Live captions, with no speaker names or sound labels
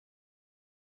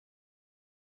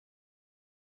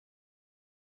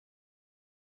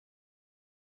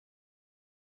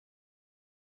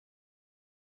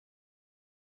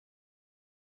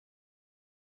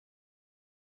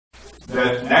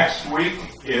that next week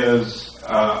is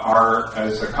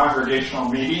a congregational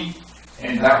meeting,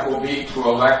 and that will be to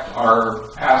elect our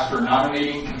pastor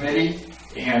nominating committee.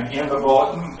 And in the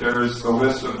bulletin, there's the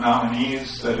list of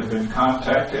nominees that have been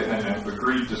contacted and have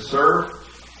agreed to serve.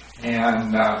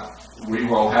 And we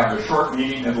will have a short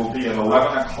meeting. It will be at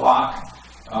 11 o'clock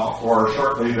or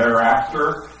shortly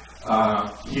thereafter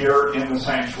here in the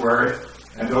sanctuary.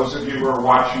 And those of you who are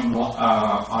watching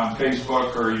on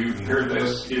Facebook or you hear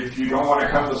this, if you don't want to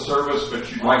come to service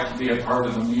but you'd like to be a part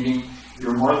of the meeting,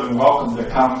 you're more than welcome to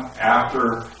come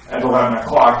after at 11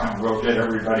 o'clock and we'll get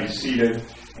everybody seated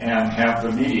and have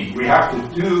the meeting. We have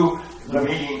to do the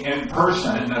meeting in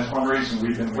person, and that's one reason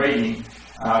we've been waiting,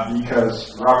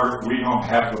 because, Robert, we don't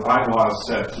have the bylaws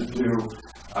set to do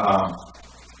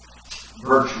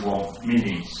virtual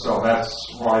meetings, so that's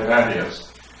why that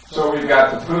is. So we've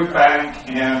got the food bank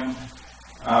and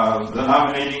the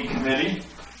nominating committee.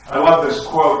 I love this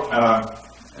quote.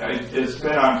 It's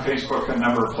been on Facebook a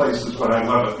number of places, but I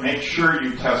love it. Make sure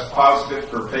you test positive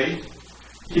for faith,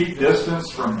 keep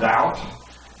distance from doubt,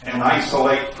 and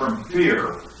isolate from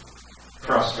fear.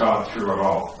 Trust God through it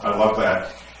all. I love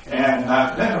that. And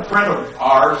then a friend of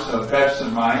ours, Beth's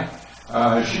and mine,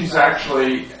 she's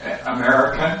actually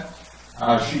American.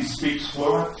 She speaks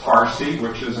fluent Farsi,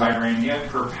 which is Iranian.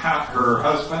 Her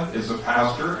husband is a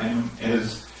pastor and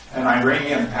is an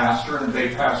Iranian pastor, and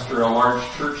they pastor a large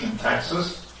church in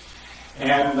Texas.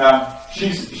 And she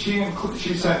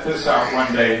sent this out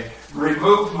one day.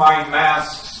 Remove my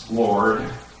masks, Lord.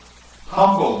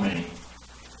 Humble me.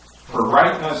 For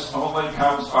rightness only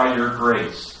comes by your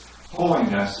grace.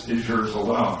 Holiness is yours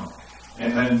alone.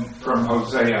 And then from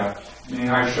Hosea, may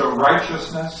I show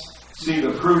righteousness, see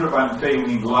the fruit of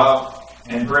unfailing love,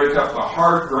 and break up the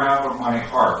hard ground of my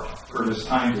heart. For it is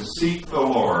time to seek the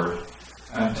Lord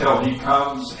until he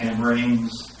comes and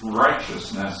rains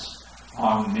righteousness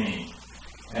on me.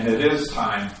 And it is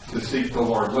time to seek the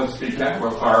Lord. Let's begin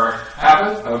with our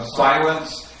habit of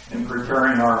silence in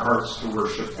preparing our hearts to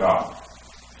worship God.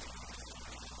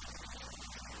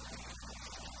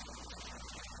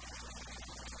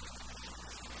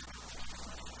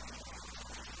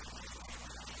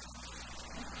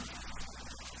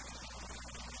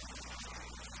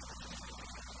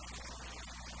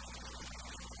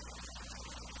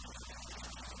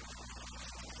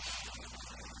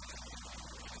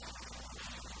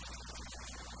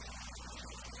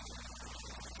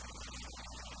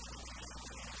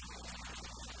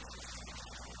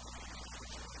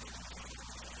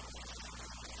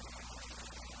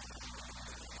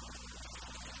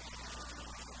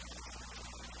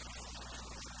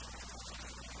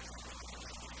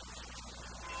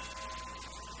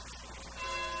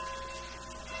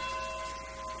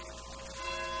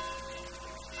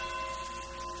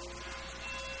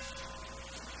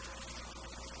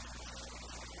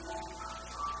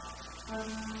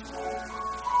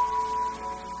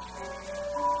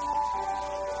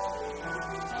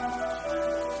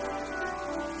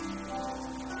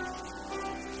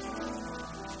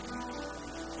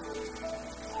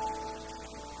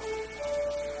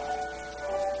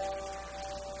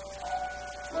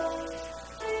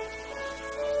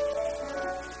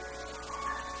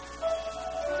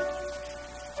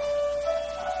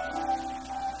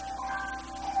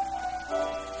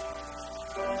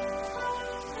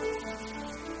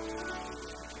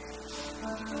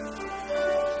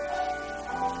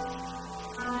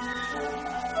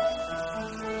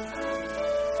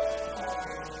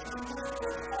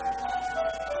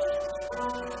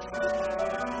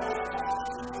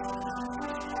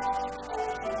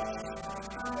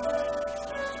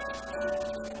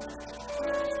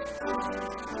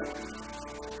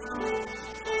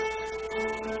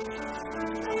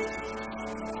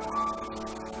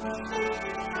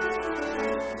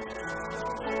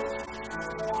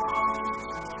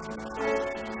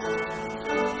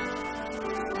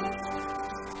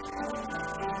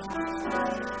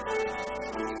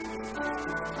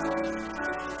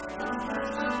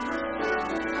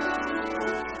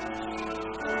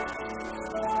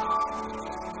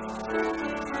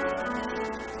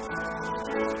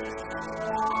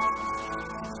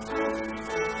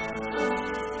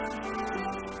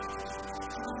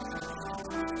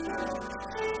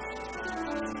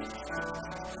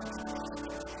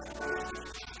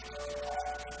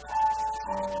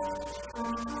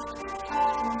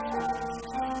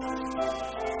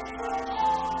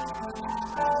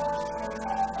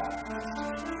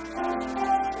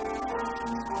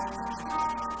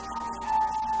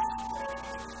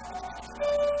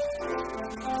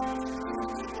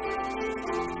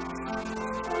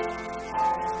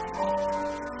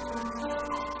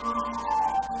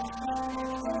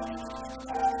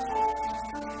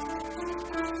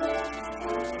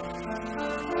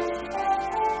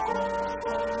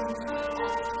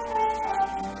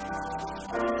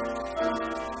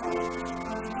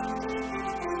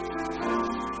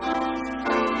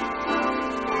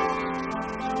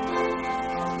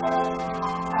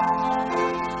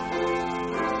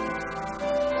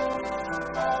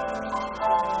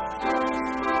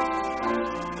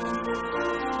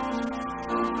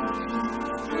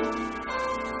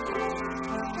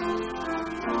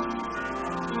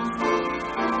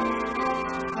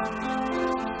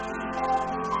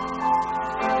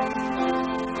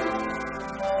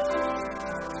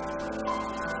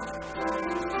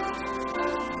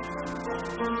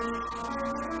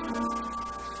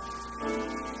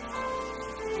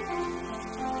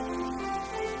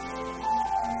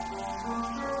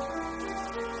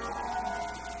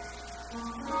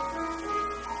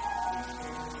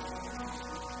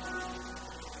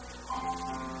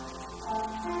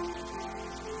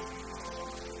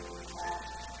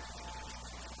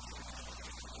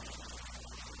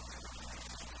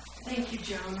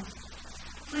 Joan.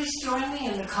 Please join me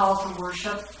in the call to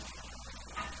worship.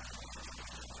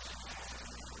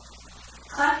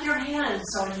 Clap your hands,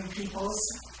 all you peoples.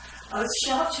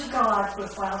 Shout to God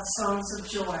with loud songs of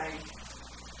joy.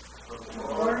 The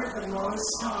Lord of the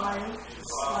Most High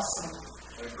is awesome,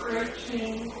 the great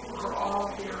King over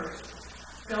all the earth.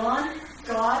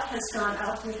 God has gone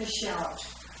up with a shout,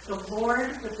 the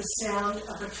Lord with the sound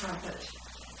of a trumpet.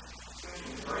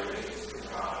 Sing praises to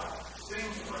God. Sing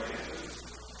praises.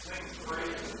 Sing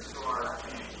praises to our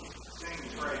King.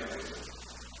 Sing praises.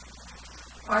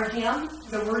 Our hymn,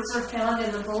 the words are found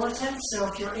in the bulletin, so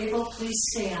if you're able, please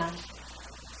stand.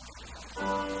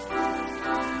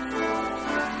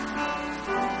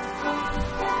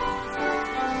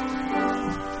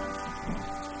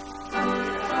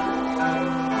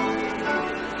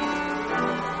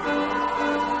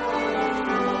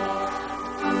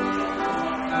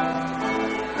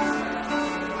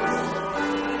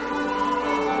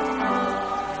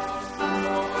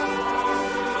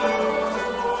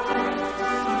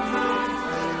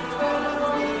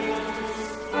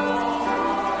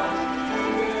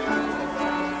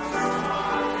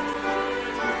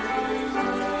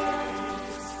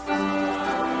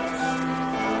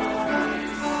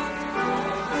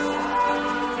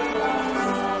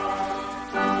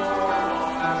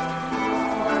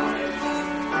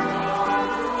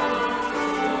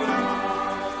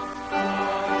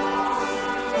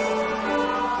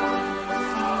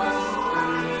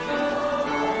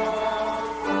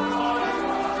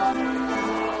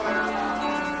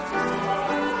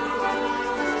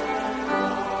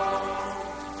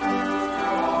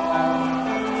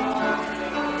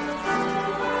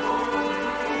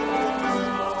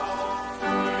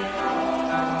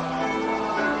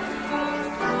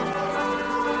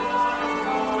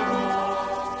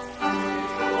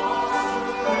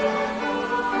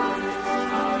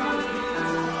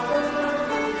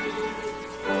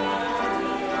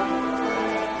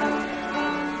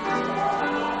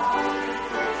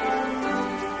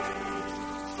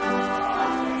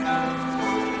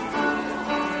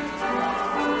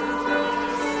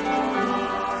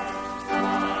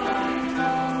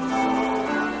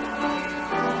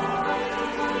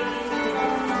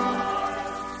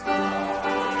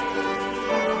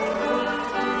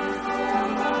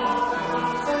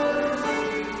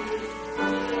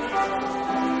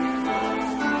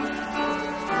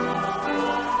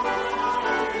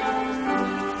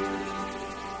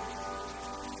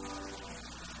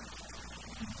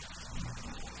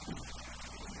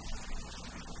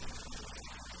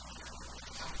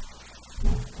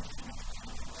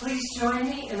 Please join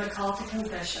me in a call to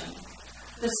confession.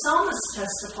 The psalmist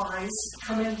testifies,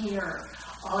 "Come and hear,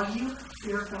 all you who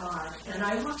fear God, and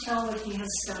I will tell what he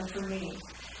has done for me.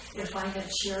 If I had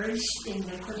cherished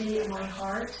iniquity in my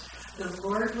heart, the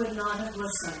Lord would not have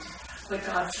listened. But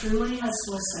God truly has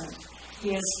listened.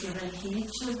 He has given heed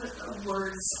to the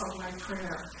words of my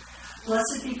prayer.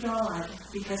 Blessed be God,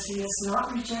 because he has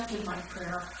not rejected my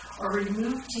prayer or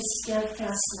removed his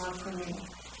steadfast love for me.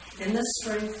 In the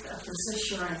strength of this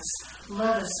assurance,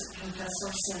 let us confess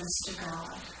our sins to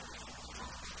God."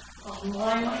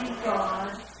 Almighty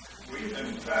God, we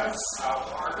confess how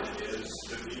hard it is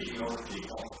to be your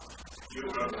people. You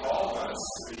have called us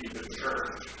to be the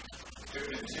church, to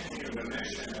continue the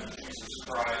mission of Jesus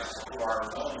Christ to our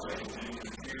lonely and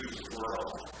confused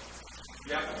world.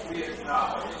 Yet we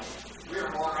acknowledge we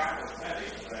are more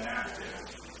apathetic than active,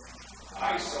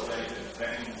 isolated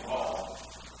than involved,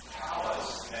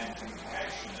 callous than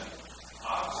compassionate,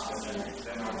 obstinate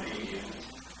than obedient,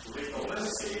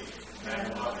 legalistic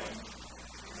than loving.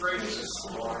 Gracious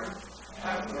Lord,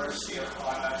 have mercy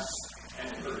upon us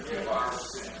and forgive our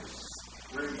sins.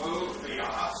 Remove the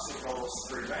obstacles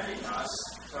preventing us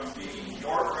from being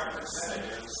your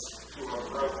representatives to a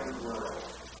broken world.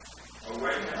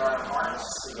 Awaken our hearts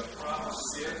to the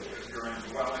promised gift of your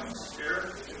indwelling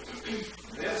Spirit.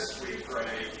 This we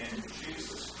pray in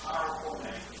Jesus' powerful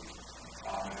name.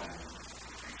 Amen.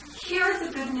 hear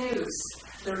the good news.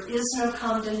 There is no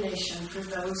condemnation for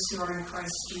those who are in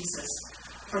Christ Jesus.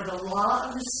 For the law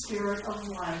of the Spirit of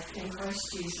life in Christ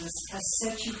Jesus has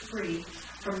set you free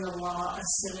from the law of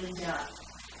sin and death.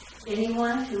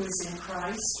 Anyone who is in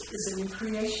Christ is a new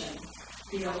creation.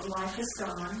 The old life is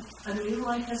gone, a new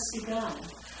life has begun.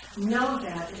 Know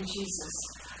that in Jesus,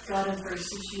 God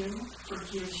embraces you,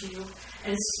 forgives you,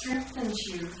 and strengthens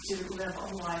you to live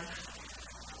a life,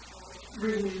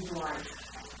 renewed life.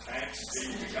 Thanks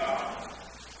be to God.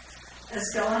 As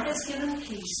God has given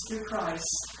peace through Christ,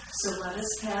 so let us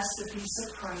pass the peace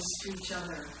of Christ to each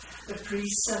other. The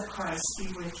peace of Christ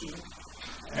be with you.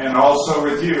 and also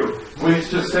with you. Please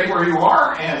just stay where you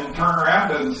are and turn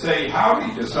around and say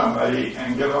howdy to somebody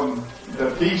and give them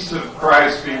the peace of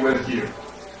Christ be with you.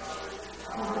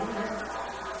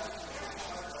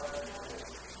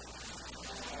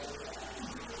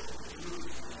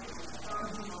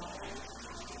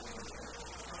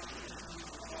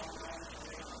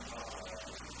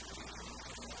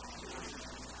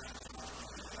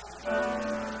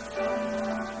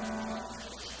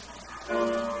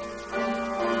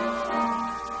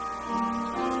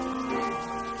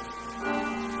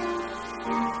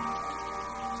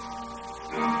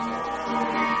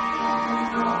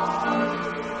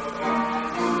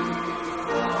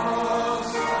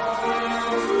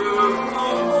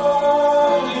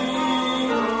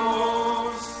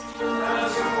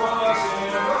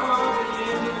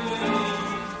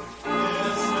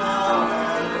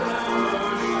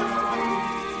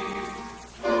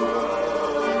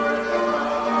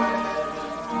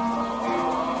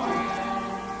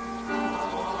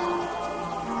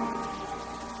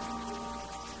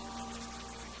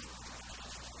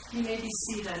 You may be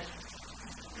seated.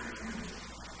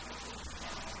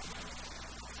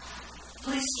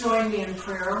 Please join me in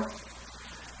prayer.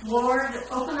 Lord,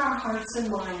 open our hearts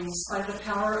and minds by the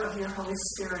power of your Holy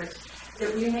Spirit,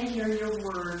 that we may hear your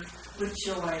word with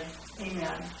joy.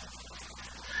 Amen.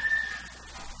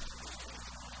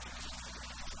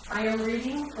 I am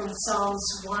reading from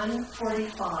Psalms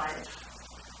 145.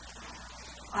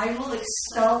 I will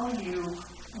extol you,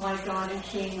 my God and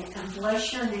King, and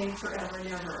bless your name forever and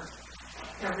ever.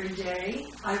 Every day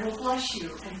I will bless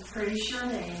you and praise your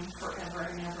name forever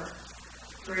and ever.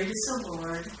 Great is the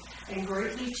Lord, and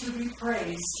greatly to be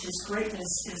praised. His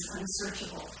greatness is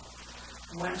unsearchable.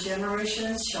 One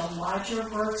generation shall laud your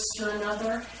works to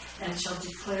another, and shall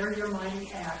declare your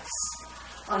mighty acts.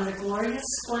 On the glorious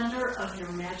splendor of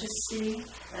your majesty,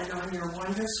 and on your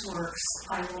wondrous works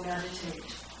I will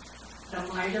meditate. The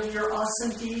might of your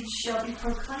awesome deeds shall be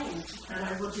proclaimed, and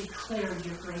I will declare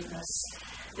your greatness.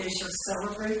 They shall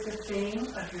celebrate the fame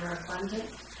of your abundant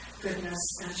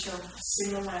goodness, and shall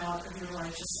sing aloud of your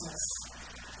righteousness.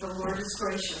 The Lord is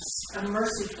gracious and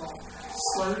merciful,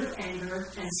 slow to anger,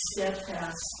 and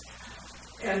steadfast,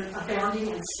 and abounding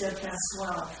in steadfast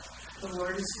love. The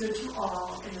Lord is good to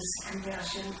all, and his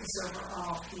compassion is over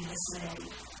all he has made.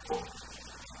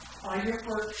 All your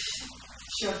works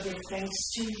shall give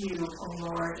thanks to you, O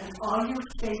Lord, and all your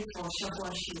faithful shall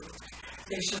bless you.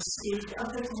 They shall speak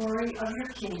of the glory of your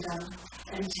kingdom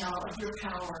and tell of your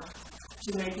power,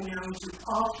 to make known to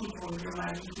all people your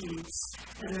mighty deeds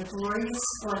and the glorious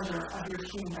splendor of your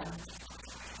kingdom.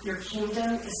 Your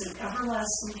kingdom is an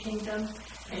everlasting kingdom,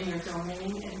 and your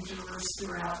domain endures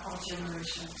throughout all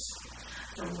generations.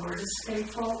 The Lord is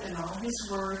faithful in all his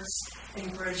words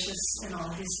and gracious in all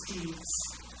his deeds.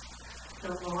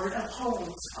 The Lord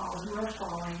upholds all who are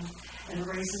falling and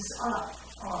raises up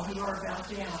all who are bowed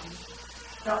down.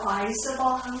 The eyes of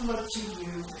all who look to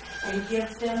you and give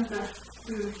them their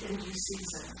food in due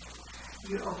season.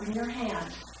 You open your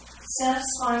hand,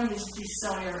 satisfying the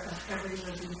desire of every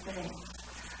living thing.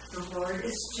 The Lord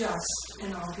is just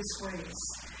in all his ways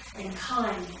and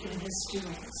kind in his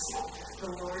doings.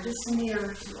 The Lord is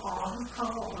near to all who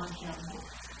call on him,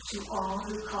 to all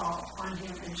who call on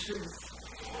him in truth.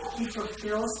 He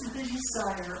fulfills the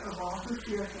desire of all who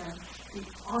fear him. He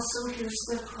also hears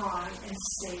their cry and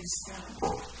saves them.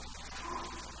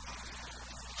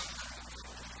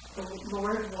 The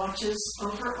Lord watches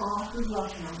over all who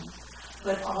love him,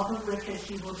 but all the wicked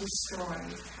he will destroy.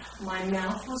 My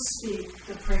mouth will speak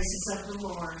the praises of the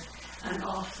Lord, and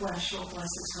all flesh will bless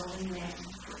his holy name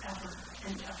forever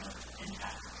and ever and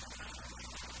ever.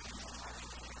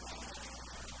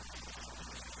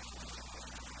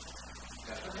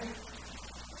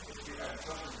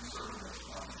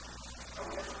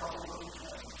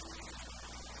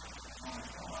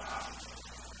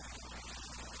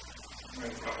 We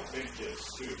have a couple big kids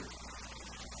too.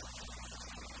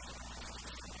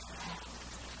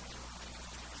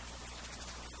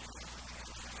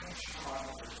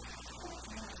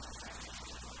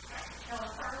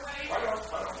 Why don't you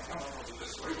come over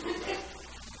this way?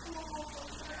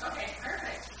 Okay,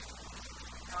 perfect.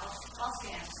 I'll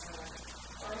stand so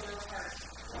we're a little apart.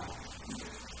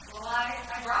 Well, I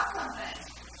brought something.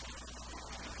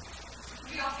 What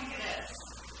do y'all think it is?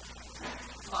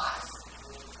 Box.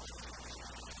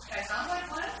 Okay, sounds like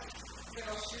one. Good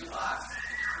old shoe box.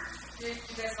 Do you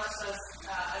guys watch those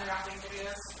unwrapping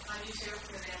videos on YouTube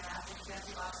where they unwrap the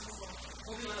empty boxes?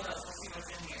 We'll do one of those. We'll see what's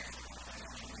in here.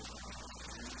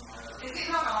 Is it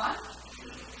not on?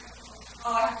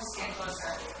 Oh, I have to stand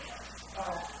closer.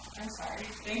 Oh, I'm sorry.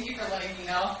 Thank you for letting me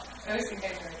know. I always think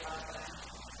I'm very confident.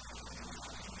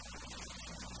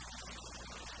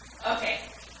 Okay.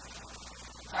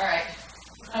 All right.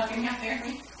 Can you hear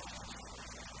me?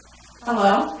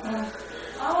 Hello?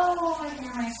 Oh, I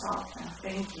hear myself now.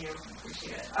 Thank you.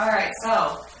 Appreciate it. All right,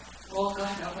 so we'll go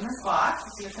ahead and open this box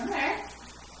and see what's in there.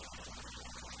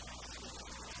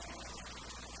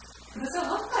 What does it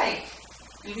look like?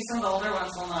 Maybe some of the older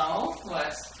ones will know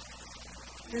what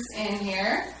is in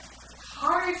here.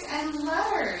 Cards and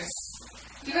letters.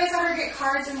 Do you guys ever get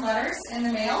cards and letters in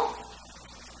the mail?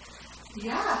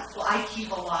 Yeah. Well, I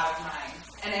keep a lot of mine.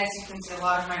 And as you can see, a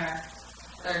lot of mine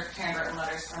they're handwritten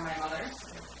letters from my mother. So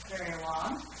they're very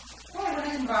long. Yeah, I went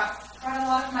ahead and brought a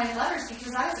lot of my letters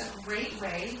because that is a great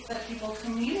way that people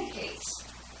communicate.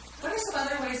 What are some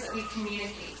other ways that we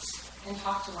communicate and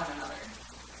talk to one another?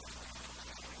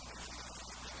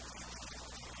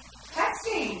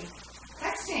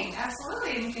 Texting,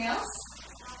 absolutely. Anything else?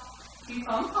 A few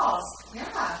phone calls,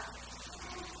 yeah.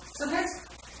 Sometimes,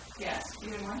 yes, you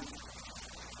had one?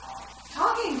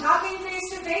 Talking face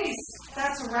to face.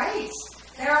 That's right.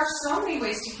 There are so many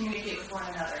ways to communicate with one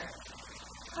another.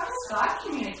 How does God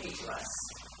communicate to us?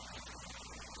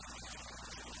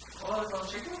 Well, it's a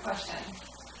little tricky question.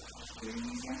 Do you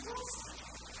use examples?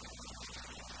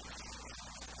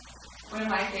 One of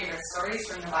my favorite stories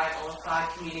from the Bible of God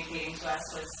communicating to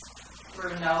us was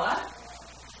through Noah.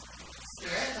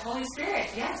 The Holy Spirit,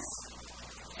 yes.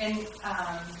 And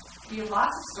we have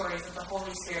lots of stories of the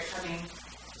Holy Spirit coming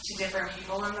to different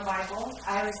people in the Bible.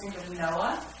 I always think of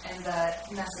Noah and the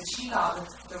message he got with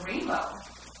the rainbow,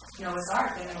 Noah's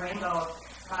Ark, and the rainbow of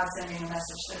God sending a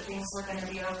message that things were going to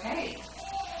be okay.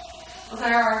 Well,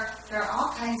 there are all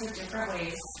kinds of different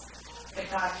ways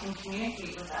that God can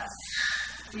communicate with us.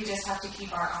 We just have to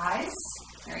keep our eyes,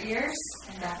 our ears,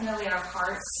 and definitely our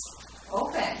hearts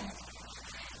open.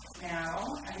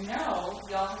 Now, I know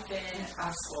y'all have been out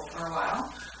of school for a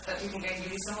while, but do you think I can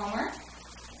give you some homework?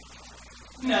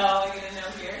 No, I get a no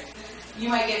here. You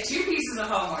might get 2 pieces of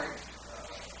homework.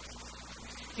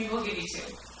 People will give you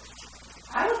 2.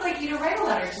 I would like you to write a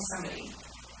letter to somebody.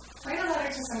 Write a letter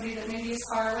to somebody that maybe is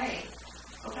far away.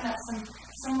 Open up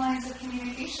some lines of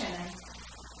communication,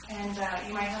 and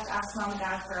you might have to ask Mom and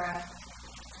Dad for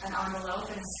an envelope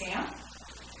and a stamp.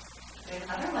 There's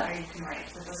another letter you can write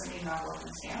that doesn't need an envelope and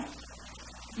a stamp.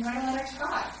 You write a letter to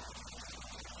God.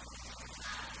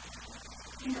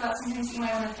 Think about some things you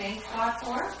might want to thank God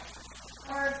for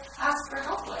or ask for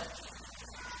help with.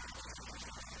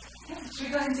 Yeah. Should we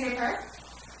go ahead and say a prayer?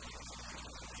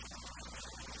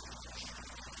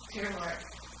 Dear Lord,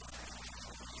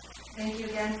 thank you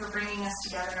again for bringing us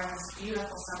together on this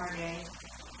beautiful summer day.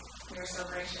 We are so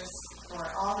gracious for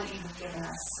all that you have given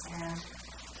us and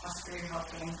ask for your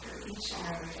help getting through each and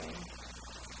every day.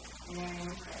 In your name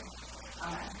we pray.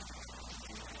 Amen.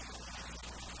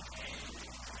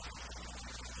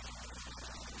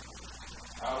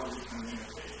 How do we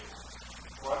communicate?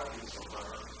 What is a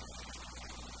letter?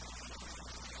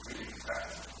 Reading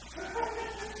fast.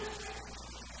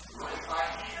 Right by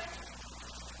hand.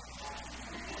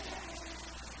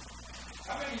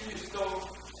 How many of you still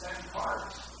send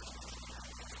cards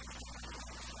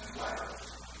and letters?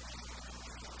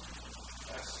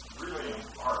 That's really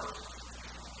important.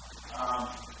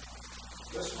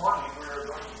 This morning we are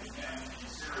going to begin a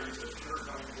series that you're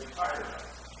going to get tired of.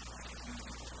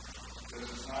 This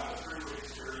is not a 3-week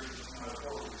series, it's not a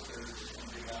 4-week series, it's going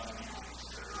to be not an 8-week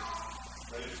series.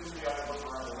 But it's in the book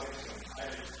of Revelation. I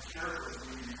shared with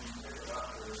you, you can pick it up,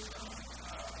 there's some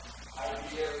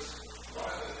ideas. One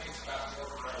of the things about the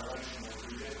book of Revelation is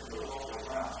we get to the local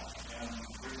realm and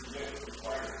we forget the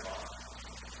required part.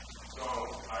 So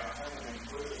I kind of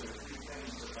included a few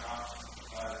things about,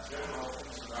 general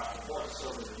things about the book so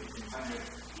that you can kind of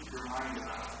keep your mind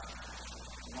about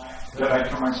it. Did I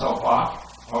turn myself off?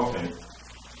 Okay.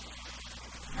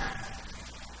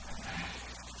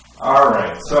 All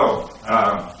right, so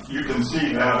you can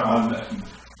see that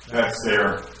that's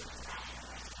there.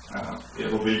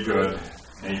 It'll be good,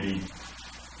 maybe.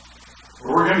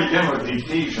 We're going to begin with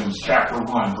Ephesians chapter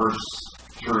 1, verse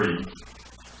 3.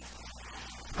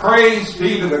 Praise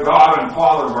be to the God and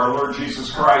Father of our Lord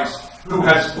Jesus Christ, who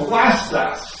has blessed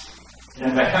us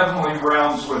in the heavenly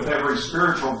realms with every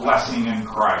spiritual blessing in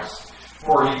Christ.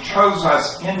 For he chose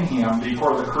us in him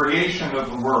before the creation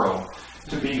of the world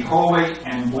to be holy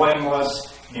and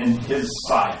blameless in his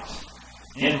sight.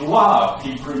 In love,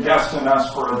 he predestined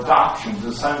us for adoption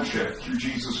to sonship through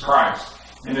Jesus Christ,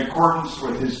 in accordance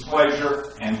with his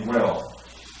pleasure and will,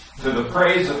 to the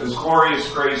praise of his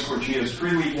glorious grace which he has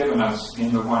freely given us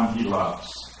in the one he loves.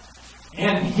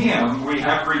 In him we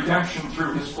have redemption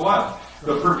through his blood,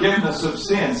 the forgiveness of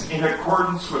sins in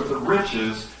accordance with the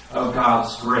riches of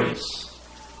God's grace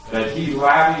that he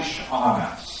lavished on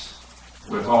us.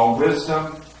 with all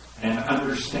wisdom and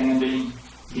understanding,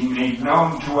 he made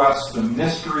known to us the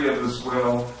mystery of his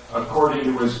will, according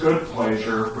to his good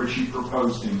pleasure, which he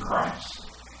proposed in Christ,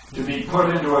 to be put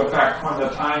into effect when the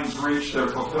times reach their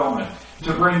fulfillment,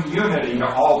 to bring unity to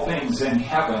all things in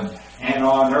heaven and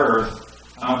on earth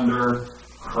under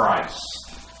Christ.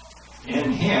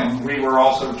 In him we were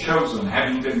also chosen,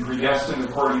 having been predestined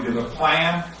according to the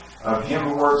plan of him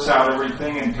who works out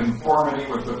everything in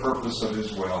conformity with the purpose of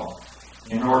his will,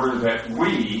 in order that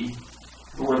we,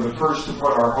 who were the first to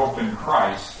put our hope in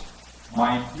Christ,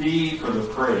 might be for the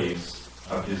praise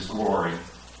of his glory.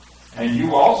 And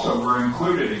you also were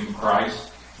included in Christ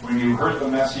when you heard the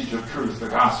message of truth, the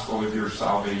gospel of your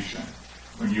salvation.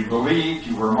 When you believed,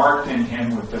 you were marked in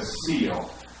him with the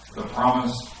seal, the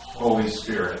promised Holy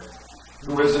Spirit,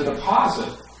 who is a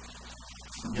deposit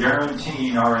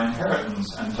guaranteeing our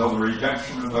inheritance until the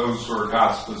redemption of those who are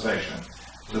God's possession,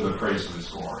 to the praise of his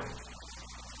glory.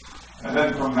 And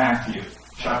then from Matthew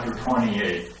chapter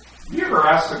 28. Have you ever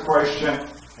asked the question,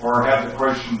 or had the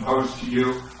question posed to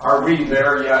you, are we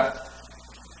there yet?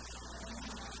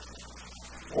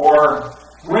 Or,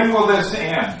 when will this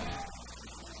end?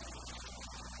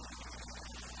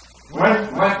 When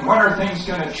are things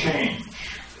going to change?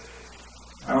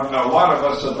 I don't know, a lot of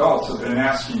us adults have been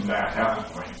asking that,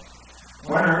 haven't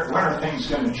we? When are things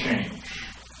going to change?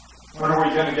 When are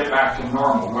we going to get back to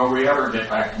normal? Will we ever get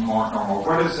back to more normal?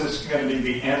 What is this going to be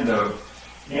the end of?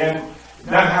 And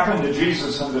that happened to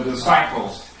Jesus and the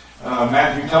disciples.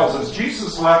 Matthew tells us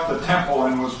Jesus left the temple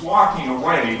and was walking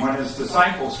away when his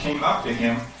disciples came up to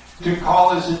him to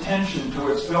call his attention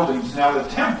to its buildings. Now the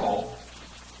temple,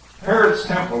 Herod's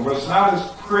temple, was not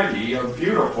as pretty or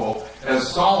beautiful as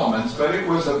Solomon's, but it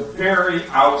was a very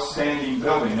outstanding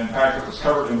building. In fact, it was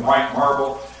covered in white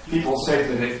marble. People say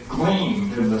that it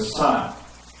gleamed in the sun.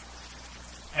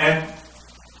 And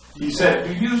he said,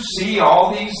 do you see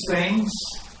all these things?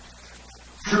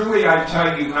 Truly I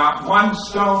tell you, not one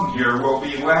stone here will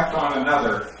be left on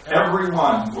another. Every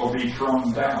one will be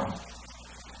thrown down.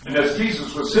 And as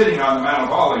Jesus was sitting on the Mount of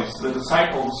Olives, the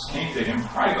disciples came to him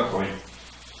privately.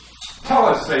 Tell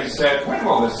us, they said, when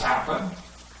will this happen?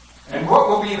 And what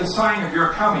will be the sign of your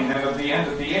coming and of the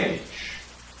end of the age?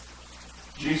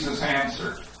 Jesus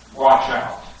answered, watch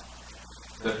out,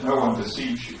 that no one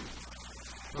deceives you.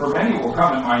 For many will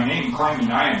come in my name, claiming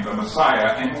I am the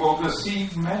Messiah, and will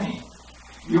deceive many.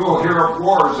 You will hear of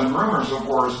wars and rumors of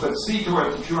wars, but see to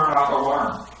it that you are not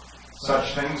alarmed.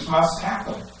 Such things must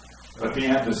happen, but the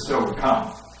end is still to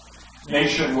come.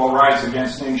 Nation will rise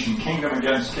against nation, kingdom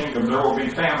against kingdom. There will be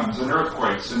famines and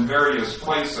earthquakes in various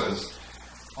places.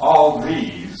 All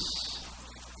these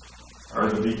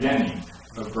are the beginning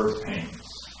of birth pains.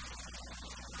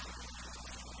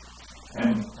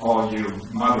 And all you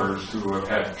mothers who have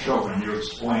had children, you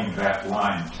explain that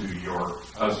line to your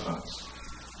husbands,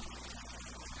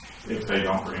 if they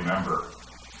don't remember.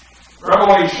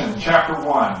 Revelation chapter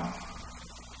 1.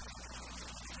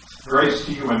 Grace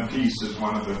to you and peace is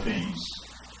one of the themes.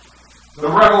 The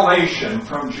revelation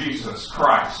from Jesus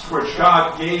Christ, which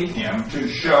God gave him to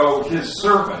show his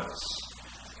servants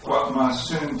what must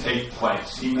soon take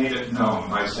place. He made it known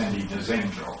by sending his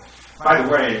angel. By the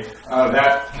way,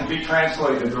 that can be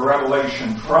translated the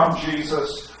revelation from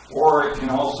Jesus, or it can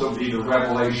also be the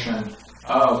revelation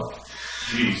of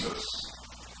Jesus.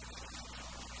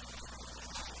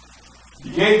 He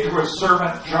gave to his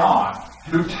servant John,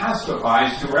 who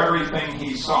testifies to everything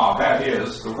he saw, that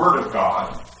is, the Word of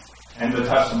God and the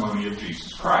testimony of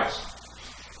Jesus Christ.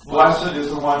 Blessed is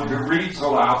the one who reads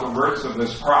aloud the words of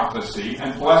this prophecy,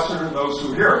 and blessed are those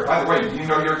who hear it. By the way, do you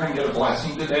know you're going to get a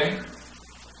blessing today?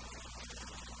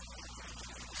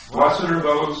 Blessed are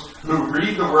those who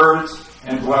read the words,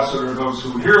 and blessed are those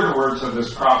who hear the words of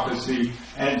this prophecy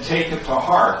and take it to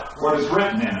heart, what is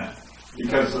written in it,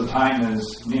 because the time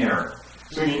is near.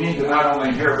 So you need to not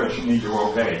only hear, but you need to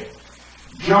obey.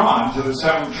 John, to the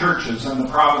 7 churches in the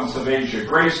province of Asia,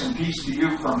 grace and peace to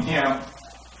you from him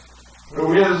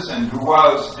who is and who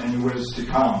was and who is to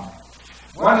come.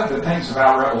 One of the things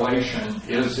about Revelation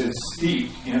is it's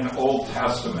steeped in Old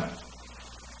Testament.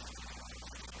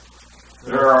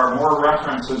 There are more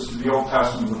references to the Old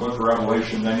Testament in the book of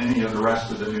Revelation than any of the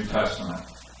rest of the New Testament.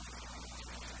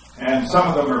 And some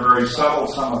of them are very subtle,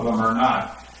 some of them are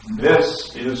not.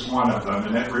 This is one of them,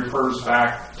 and it refers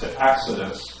back to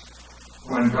Exodus,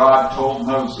 when God told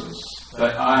Moses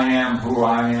that I am who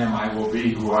I am, I will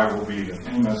be who I will be, the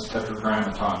famous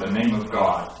tetragrammaton, the name of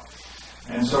God.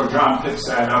 And so John picks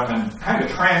that up and kind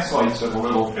of translates it a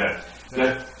little bit,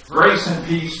 that grace and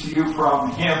peace to you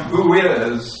from him who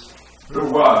is, who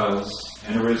was,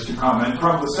 and who is to come. And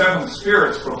from the 7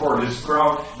 spirits before his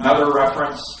throne, another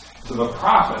reference to the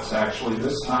prophets, actually,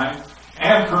 this time,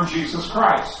 and from Jesus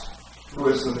Christ, who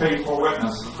is the faithful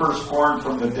witness, the firstborn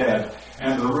from the dead,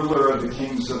 and the ruler of the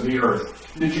kings of the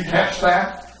earth. Did you catch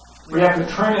that? We have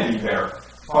the Trinity there.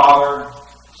 Father,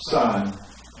 Son,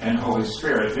 and Holy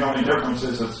Spirit. The only difference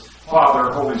is it's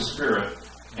Father, Holy Spirit,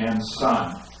 and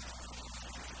Son.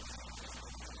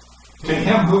 To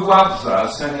him who loves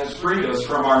us and has freed us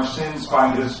from our sins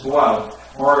by his blood,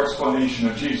 more explanation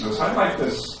of Jesus. I like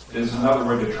this is another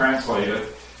way to translate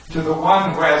it. To the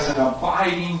one who has an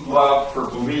abiding love for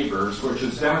believers, which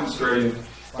is demonstrated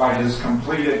by his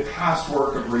completed past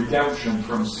work of redemption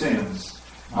from sins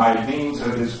by means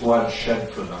of his blood shed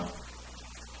for them.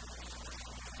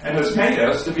 And has made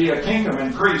us to be a kingdom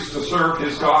and priest to serve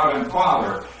his God and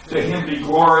Father. To him be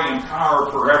glory and power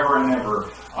forever and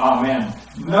ever. Amen.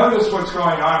 Notice what's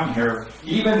going on here,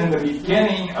 even in the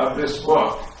beginning of this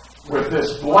book, with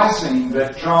this blessing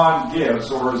that John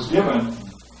gives, or is given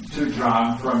to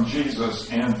John from Jesus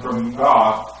and from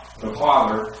God the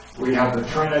Father. We have the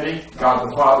Trinity, God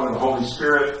the Father, the Holy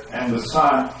Spirit, and the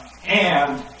Son,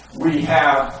 and we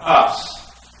have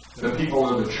us, the people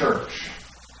of the church.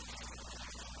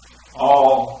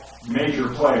 All major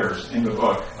players in the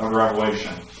book of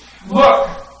Revelation. Look,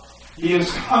 he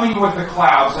is coming with the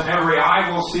clouds, and every eye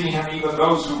will see him, even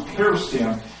those who pierced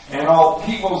him, and all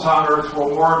peoples on earth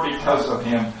will mourn because of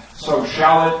him. So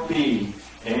shall it be.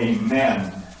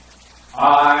 Amen.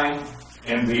 I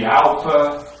am the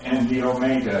Alpha and the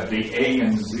Omega, the A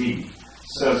and Z,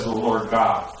 says the Lord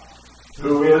God,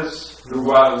 who is, who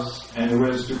was, and who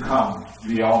is to come,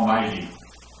 the Almighty.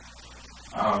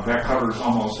 That covers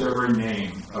almost every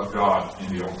name of God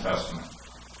in the Old Testament.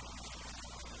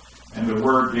 And the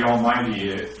word the Almighty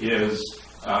is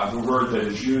the word that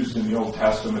is used in the Old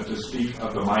Testament to speak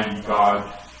of the mighty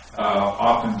God,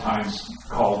 oftentimes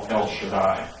called El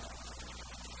Shaddai.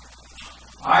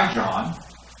 I, John,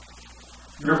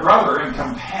 your brother and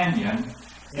companion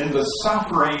in the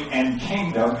suffering and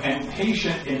kingdom and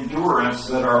patient endurance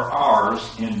that are ours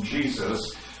in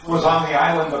Jesus, was on the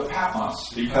island of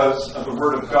Patmos because of the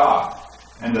word of God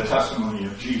and the testimony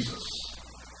of Jesus.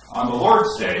 On the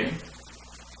Lord's Day,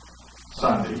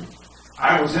 Sunday,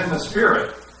 I was in the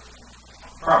Spirit,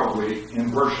 probably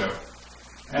in worship,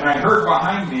 and I heard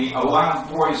behind me a loud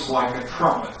voice like a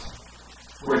trumpet,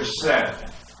 which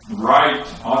said, "Write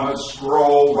on a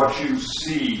scroll what you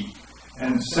see,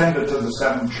 and send it to the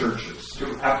 7 churches,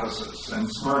 to Ephesus and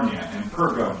Smyrna and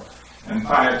Pergamum and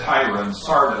Thyatira and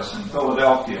Sardis and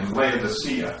Philadelphia and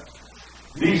Laodicea."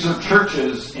 These are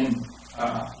churches in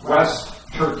West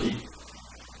Turkey.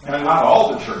 And not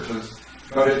all the churches,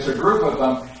 but it's a group of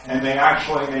them, and they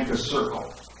actually make a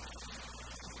circle.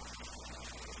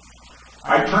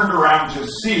 I turned around to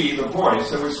see the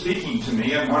voice that was speaking to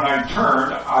me, and when I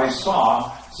turned, I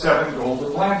saw 7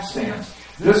 golden lampstands.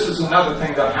 This is another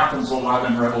thing that happens a lot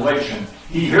in Revelation.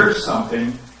 He hears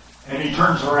something, and he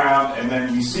turns around, and then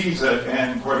he sees it,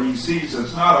 and what he sees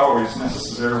is not always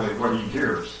necessarily what he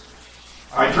hears.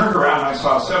 I turned around, and I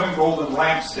saw 7 golden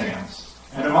lampstands,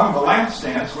 and among the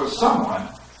lampstands was someone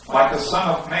like the Son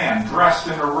of Man, dressed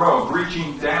in a robe,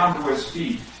 reaching down to his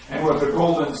feet, and with a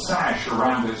golden sash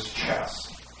around his chest.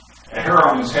 The hair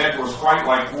on his head was white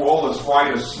like wool, as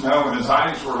white as snow, and his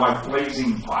eyes were like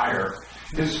blazing fire.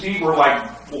 His feet were like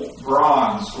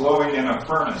bronze glowing in a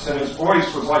furnace, and his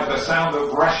voice was like the sound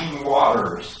of rushing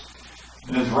waters.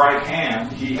 In his right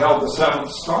hand he held the 7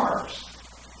 stars,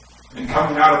 and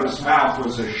coming out of his mouth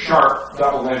was a sharp,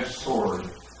 double-edged sword.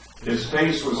 His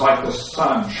face was like the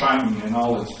sun shining in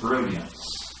all its brilliance.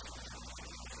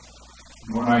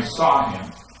 And when I saw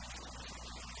him,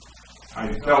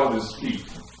 I fell at his feet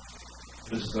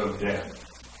as though dead.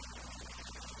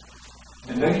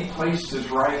 And then he placed his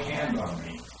right hand on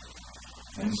me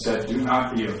and said, "Do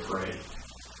not be afraid.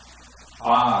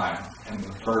 I am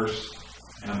the first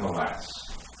and the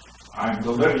last. I am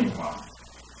the living one.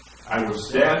 I was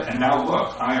dead, and now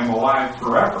look, I am alive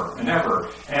forever and ever,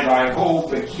 and I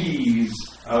hold the keys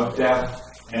of death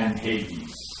and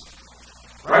Hades.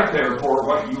 Write therefore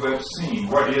what you have seen,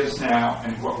 what is now,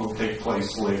 and what will take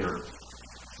place later."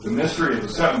 The mystery of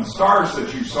the 7 stars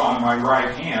that you saw in my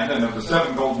right hand and of the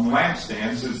 7 golden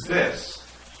lampstands is this.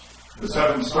 The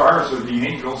 7 stars are the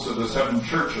angels of the 7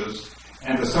 churches,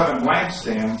 and the 7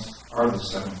 lampstands are the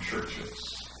 7 churches.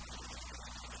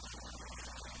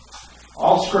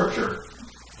 All Scripture,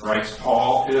 writes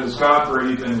Paul, is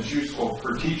God-breathed and is useful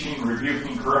for teaching,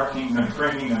 rebuking, correcting, and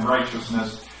training in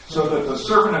righteousness, so that the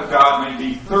servant of God may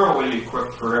be thoroughly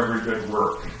equipped for every good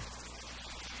work.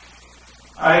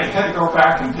 I had to go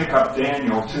back and pick up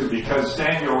Daniel too, because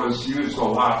Daniel is used a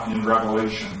lot in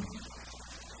Revelation.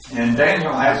 And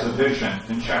Daniel has a vision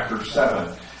in chapter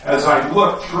 7. As I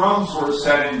looked, thrones were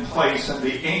set in place, and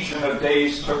the Ancient of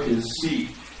Days took his seat.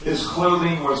 His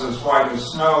clothing was as white as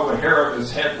snow, the hair of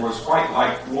his head was white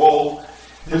like wool.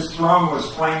 His throne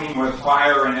was flaming with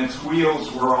fire, and its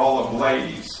wheels were all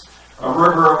ablaze. A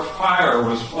river of fire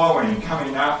was flowing,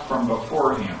 coming out from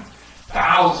before him.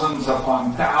 Thousands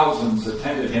upon thousands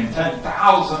attended him.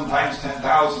 10,000 times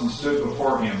 10,000 stood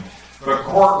before him. The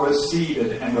court was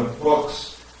seated, and the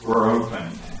books were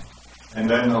opened. And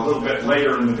then a little bit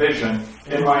later in the vision,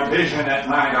 in my vision at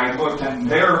night I looked, and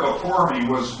there before me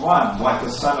was one like the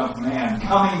Son of Man,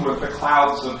 coming with the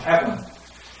clouds of heaven.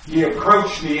 He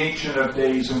approached the Ancient of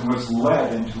Days and was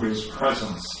led into his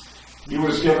presence. He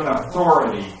was given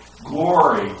authority,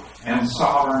 glory, and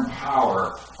sovereign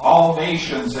power. All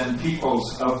nations and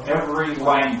peoples of every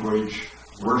language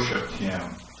worshipped him.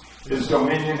 His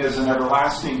dominion is an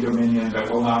everlasting dominion that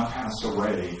will not pass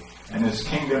away, and his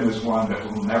kingdom is one that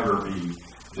will never be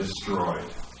destroyed.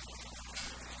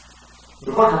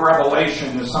 The book of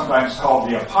Revelation is sometimes called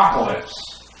the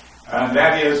Apocalypse, and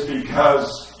that is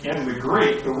because in the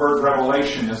Greek the word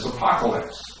revelation is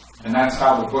apocalypse, and that's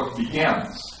how the book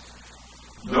begins.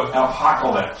 The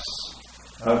apocalypse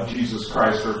of Jesus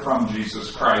Christ, or from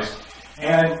Jesus Christ.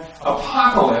 And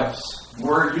apocalypse,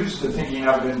 we're used to thinking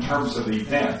of it in terms of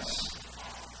events.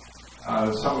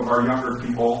 Some of our younger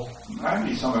people,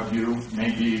 maybe some of you,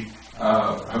 maybe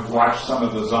have watched some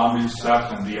of the zombie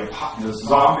stuff and the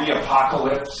zombie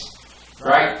apocalypse,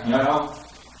 right? You know?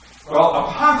 Well,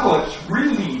 apocalypse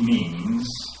really means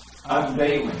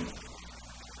unveiling,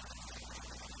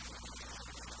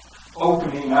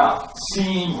 opening up,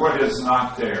 seeing what is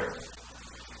not there.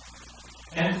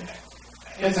 And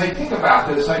as I think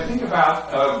about this, I think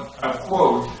about a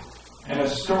quote and a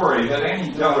story that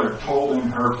Annie Dillard told in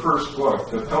her first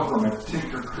book, The Pilgrim at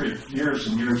Tinker Creek, years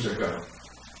and years ago.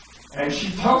 And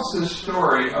she tells this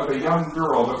story of a young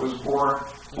girl that was born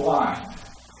blind.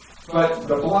 But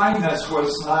the blindness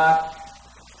was not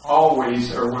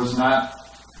always, or was not,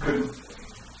 couldn't,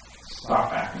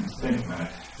 stop back and think a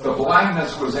minute. The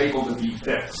blindness was able to be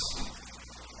fixed.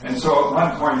 And so at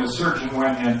one point the surgeon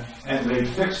went in and they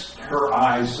fixed her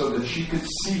eyes so that she could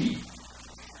see.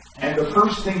 And the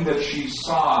first thing that she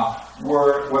saw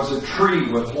was a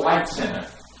tree with lights in it.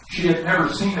 She had never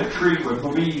seen a tree with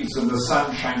leaves and the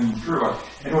sun shining through it.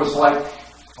 And it was like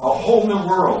a whole new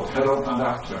world had opened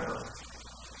up to her.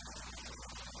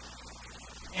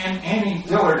 And Annie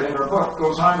Dillard in her book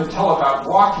goes on to tell about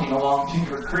walking along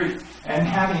Tinker Creek and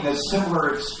having a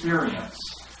similar experience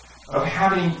of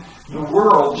having the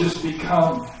world just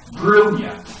become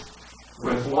brilliant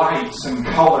with lights and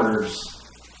colors,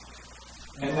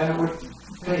 and then it would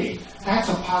fade. That's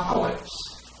apocalypse.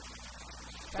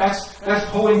 That's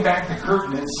pulling back the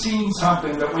curtain and seeing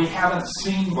something that we haven't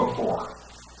seen before.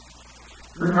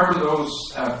 Remember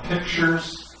those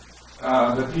pictures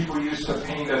that people used to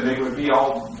paint, and they would be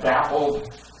all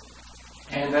dappled,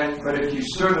 but if you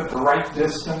stood at the right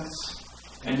distance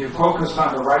and you focused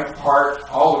on the right part,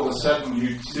 all of a sudden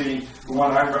you'd see, the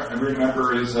one I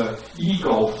remember is an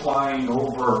eagle flying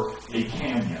over a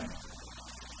canyon.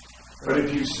 But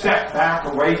if you step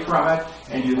back away from it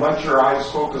and you let your eyes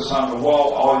focus on the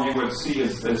wall, all you would see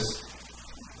is this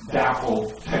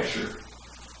dappled picture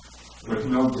with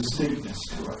no distinctness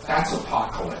to it. That's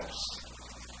apocalypse.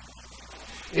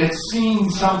 It's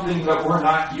seeing something that we're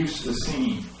not used to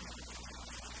seeing.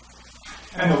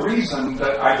 And the reason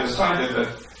that I decided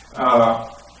that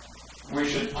we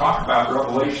should talk about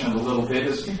Revelation a little bit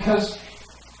is because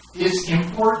it's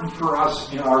important for us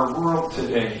in our world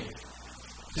today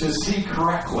to see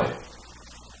correctly.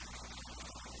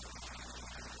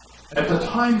 At the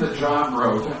time that John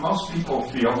wrote, and most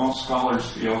scholars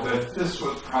feel that this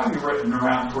was probably written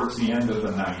around towards the end of the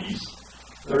 90s.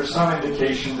 There's some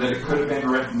indication that it could have been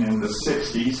written in the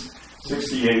 60s,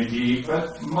 60 AD,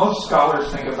 but most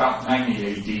scholars think about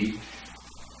 90 AD.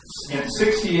 In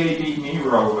 60 AD,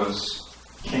 Nero was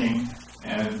king,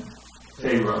 and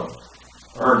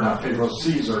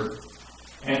Caesar,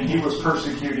 and he was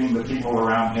persecuting the people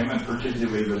around him, and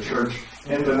particularly the church.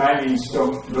 In the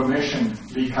 90s, Domitian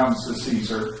becomes the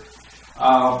Caesar.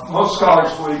 Most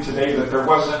scholars believe today that there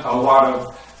wasn't a lot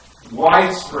of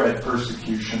widespread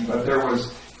persecution, but there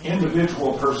was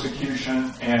individual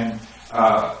persecution and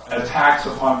attacks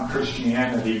upon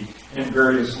Christianity in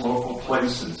various local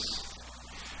places.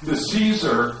 The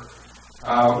Caesar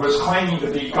was claiming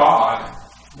to be God,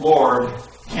 Lord,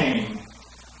 King,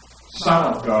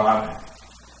 Son of God,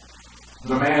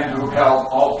 the man who held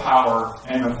all power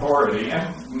and authority,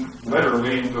 and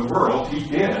literally in the world, he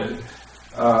did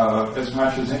as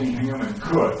much as any human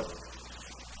could.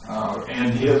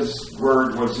 And his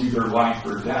word was either life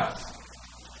or death.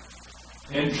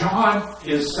 And John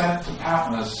is sent to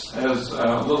Patmos as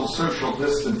a little social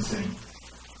distancing,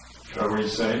 shall we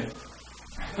say.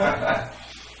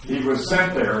 He was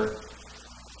sent there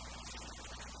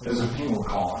as a penal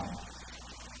colony.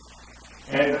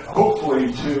 And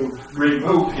hopefully to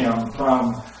remove him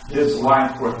from his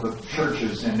life with the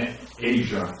churches in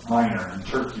Asia Minor and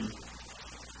Turkey.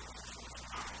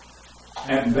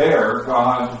 And there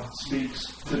God speaks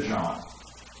to John.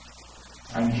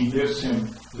 And he gives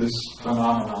him this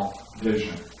phenomenal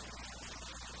vision.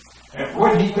 And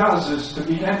what he does is to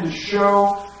begin to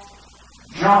show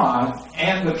John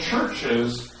and the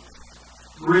churches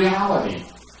reality.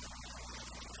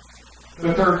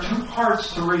 That there are two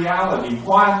parts to reality.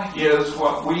 One is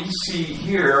what we see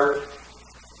here,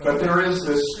 but there is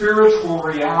this spiritual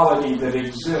reality that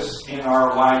exists in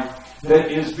our life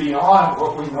that is beyond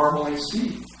what we normally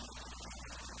see.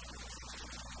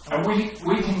 And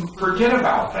we can forget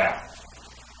about that.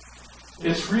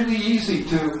 It's really easy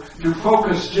to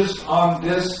focus just on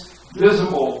this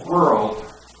visible world.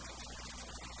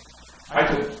 I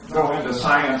could go into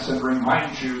science and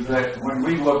remind you that when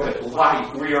we look at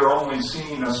light, we are only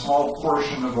seeing a small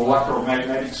portion of the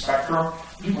electromagnetic spectrum.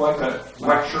 Would you like a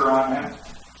lecture on that?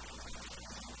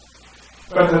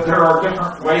 But that there are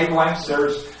different wavelengths.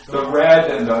 There's the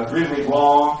red and the really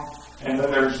long, and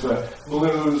then there's the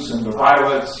blues and the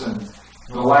violets and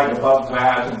the light above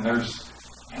that, and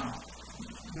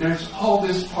there's all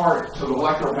this part to the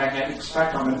electromagnetic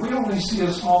spectrum, and we only see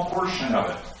a small portion of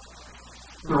it.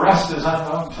 The rest is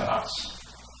unknown to us.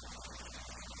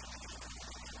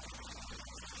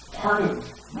 Part of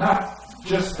not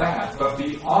just that, but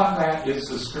beyond that is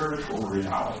the spiritual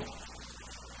reality.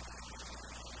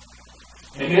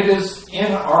 And it is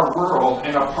in our world,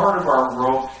 and a part of our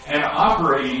world, and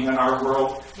operating in our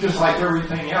world, just like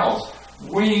everything else.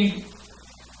 We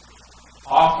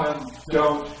often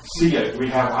don't see it. We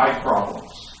have eye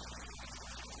problems.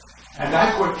 And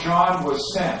that's what John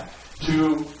was sent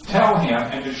to tell him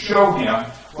and to show him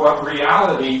what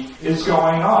reality is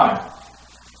going on.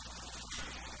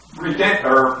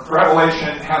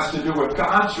 Revelation has to do with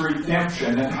God's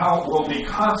redemption and how it will be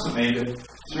consummated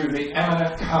through the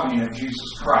imminent coming of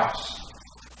Jesus Christ.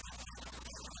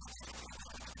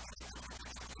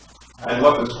 I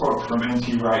love this quote from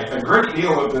N.T. Wright. A great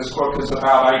deal of this book is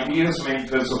about ideas made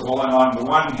visible and on the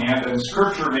one hand, and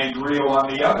Scripture made real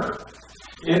on the other.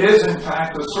 It is, in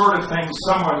fact, the sort of thing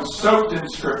someone soaked in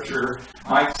Scripture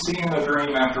might see in a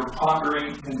dream after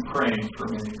pondering and praying for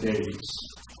many days.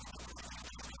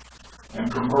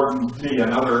 And from Gordon D.,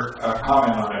 another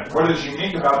comment on it. What is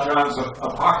unique about John's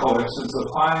Apocalypse is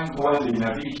the fine blending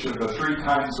of each of the three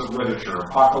kinds of literature,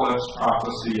 apocalypse,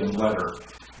 prophecy, and letter,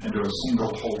 into a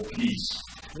single whole piece.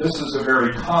 This is a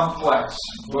very complex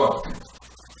book.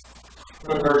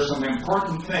 But there are some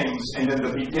important things, and in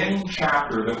the beginning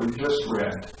chapter that we just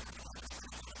read,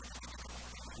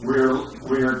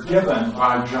 we're given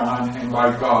by John and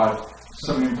by God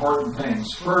some important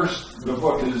things. First, the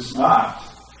book is not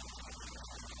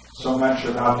so much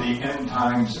about the end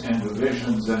times and the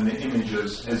visions and the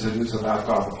images as it is about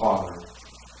God the Father.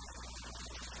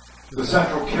 The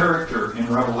central character in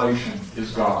Revelation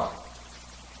is God,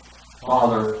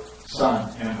 Father,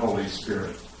 Son, and Holy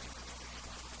Spirit.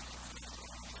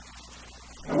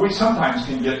 And we sometimes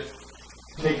can get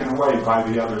taken away by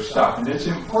the other stuff, and it's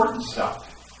important stuff.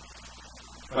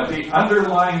 But the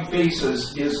underlying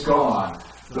basis is God,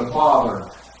 the Father,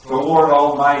 the Lord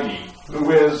Almighty,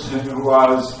 who is and who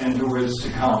was and who is to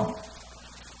come.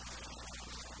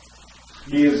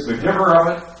 He is the giver of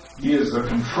it, He is the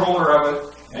controller of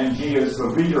it, and He is the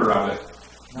leader of it,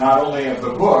 not only of the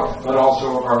book, but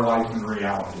also of our life and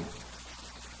reality.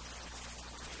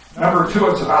 Number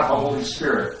 2, it's about the Holy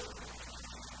Spirit.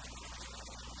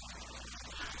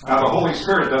 Now, the Holy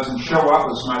Spirit doesn't show up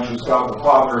as much as God the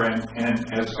Father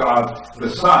and as God the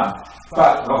Son,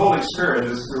 but the Holy Spirit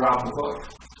is throughout the book.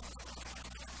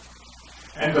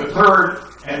 And the third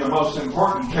and the most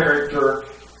important character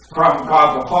from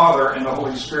God the Father and the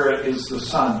Holy Spirit is the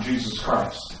Son, Jesus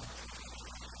Christ.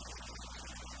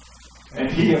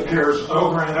 And He appears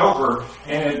over and over,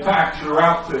 and in fact,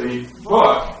 throughout the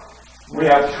book, we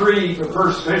have 3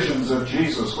 diverse visions of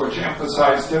Jesus which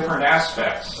emphasize different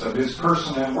aspects of His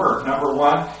person and work. Number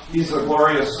 1, He's the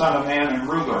glorious Son of Man and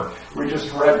ruler. We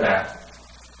just read that.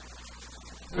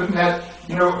 Couldn't that,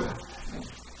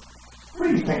 what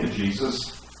do you think of Jesus?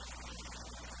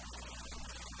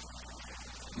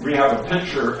 We have a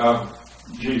picture of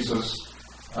Jesus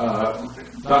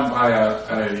done by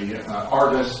an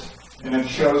artist, and it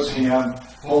shows him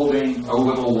holding a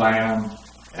little lamb,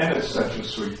 and it's such a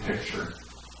sweet picture.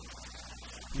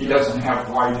 He doesn't have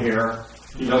white hair.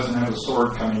 He doesn't have a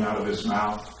sword coming out of his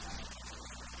mouth.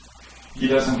 He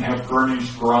doesn't have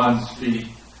burnished bronze feet.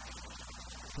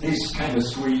 He's kind of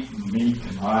sweet and meek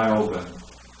and mild and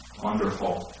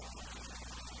wonderful.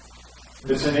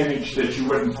 It's an image that you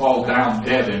wouldn't fall down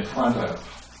dead in front of.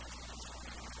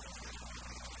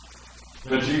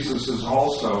 But Jesus is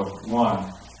also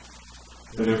one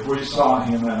that if we saw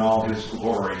him in all his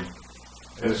glory,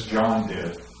 as John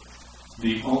did,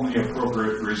 the only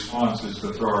appropriate response is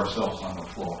to throw ourselves on the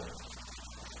floor.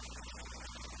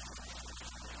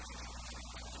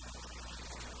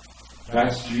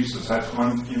 That's Jesus. That's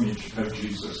one image of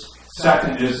Jesus.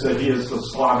 Second is that he is the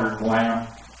slaughtered lamb.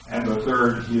 And the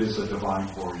third, he is a divine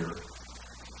warrior.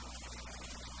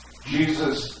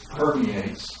 Jesus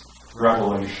permeates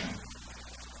Revelation.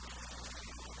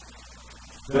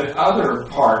 The other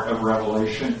part of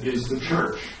Revelation is the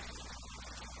church.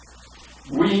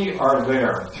 We are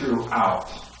there throughout.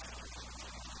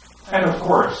 And of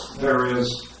course, there is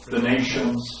the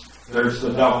nations, there's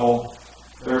the devil,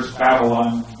 there's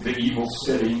Babylon, the evil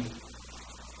city,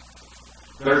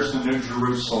 there's the New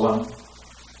Jerusalem.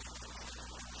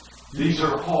 These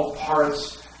are all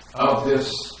parts of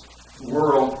this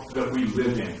world that we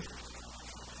live in.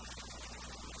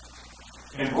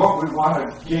 And what we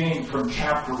want to gain from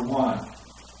chapter 1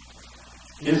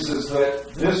 is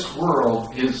that this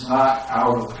world is not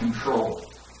out of control.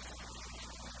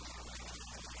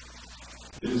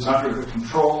 It is under the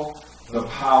control, the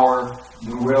power,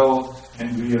 the will,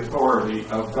 and the authority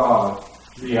of God,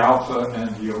 the Alpha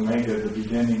and the Omega, the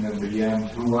beginning and the end,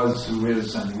 who was, who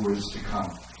is, and who is to come,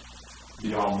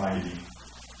 the Almighty.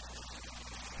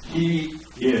 He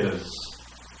is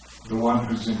the one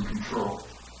who's in control.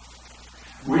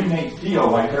 We may feel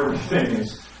like everything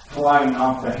is flying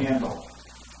off the handle,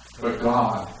 but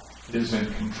God is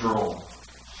in control.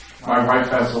 My wife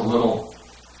has a little,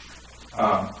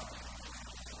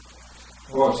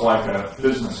 it's like a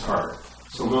business card.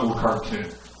 It's a little cartoon.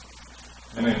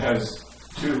 And it has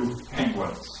 2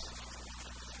 penguins.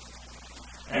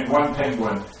 And one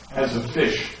penguin has a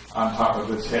fish on top of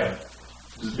its head.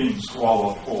 It's being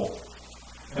swallowed whole.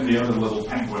 And the other little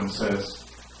penguin says,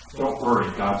 "Don't worry,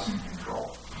 God's in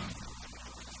control."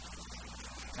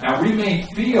 Now we may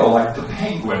feel like the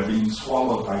penguin being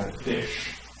swallowed by the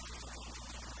fish.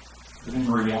 But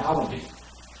in reality,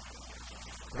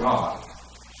 God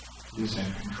is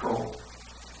in control.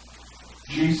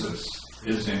 Jesus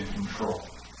is in control.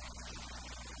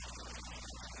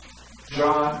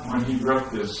 John, when he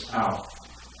wrote this out,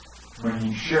 when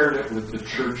he shared it with the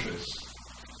churches,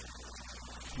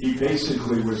 he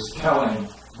basically was telling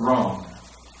Rome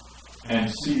and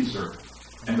Caesar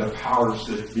and the powers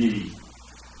that be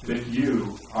that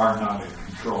you are not in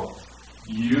control.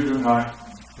 You do not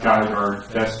guide our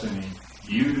destiny.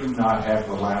 You do not have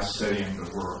the last say in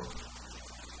the world.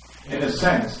 In a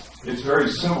sense, it's very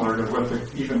similar to what the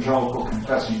Evangelical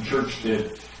Confessing Church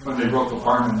did when they wrote the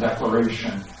Barmen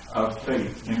Declaration of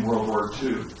Faith in World War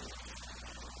II.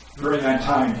 During that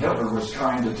time, Hitler was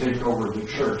trying to take over the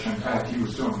church. In fact, he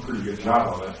was doing a pretty good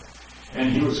job of it.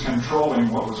 And he was controlling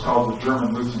what was called the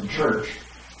German Lutheran Church.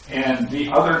 And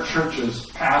the other churches'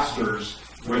 pastors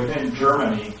within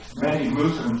Germany, many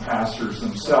Lutheran pastors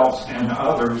themselves and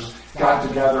others, got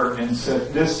together and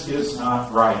said, "This is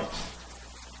not right."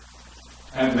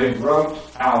 And they wrote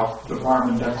out the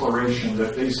Barmen Declaration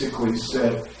that basically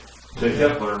said to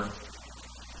Hitler,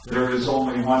 there is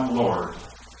only one Lord,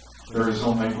 there is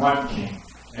only one King,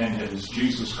 and it is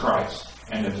Jesus Christ,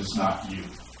 and it is not you.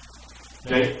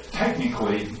 They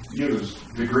technically used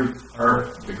the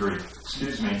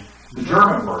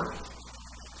German word.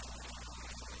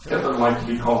 Hitler liked to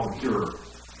be called the Führer.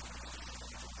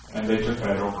 And they took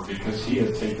that over because he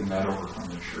had taken that over from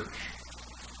the church.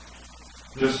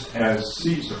 Just as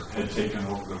Caesar had taken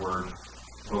over the word,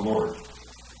 the Lord.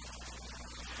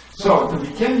 So at the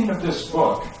beginning of this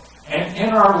book, and in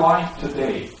our life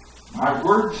today, my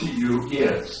word to you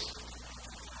is,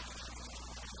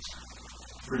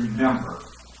 remember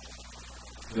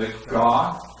that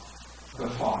God, the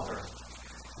Father,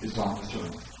 is on the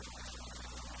throne.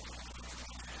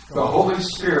 The Holy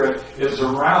Spirit is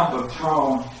around the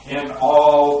throne in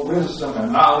all wisdom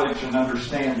and knowledge and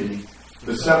understanding,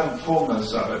 the seven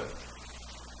fullness of it.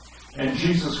 And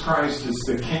Jesus Christ is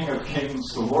the King of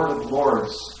Kings, the Lord of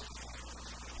Lords,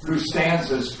 who stands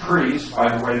as priest.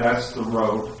 By the way, that's the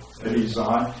robe that he's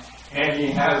on. And he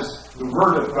has the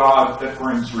Word of God that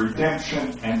brings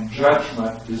redemption and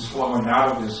judgment is flowing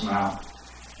out of his mouth.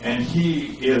 And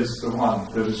he is the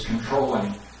one that is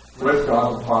controlling, with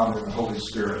God the Father and the Holy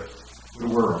Spirit, the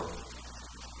world.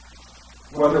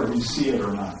 Whether we see it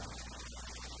or not,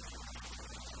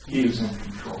 he is in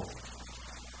control.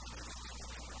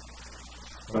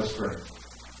 Let's pray.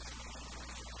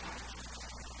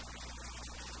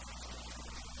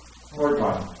 Lord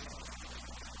God,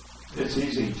 it's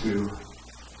easy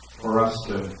for us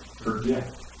to forget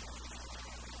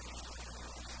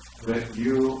that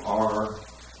you are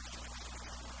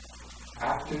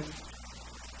active,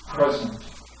 present,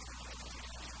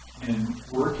 and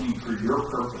working for your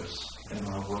purpose in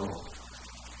our world.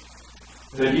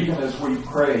 That even as we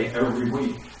pray every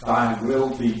week, thy will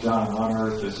be done on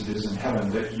earth as it is in heaven,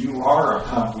 that you are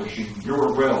accomplishing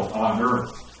your will on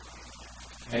earth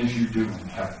as you do in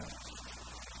heaven.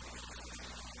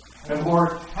 And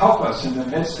Lord, help us in the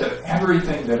midst of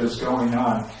everything that is going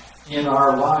on in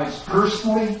our lives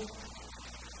personally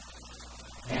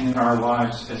and in our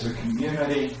lives as a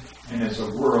community and as a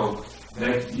world,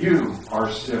 that you are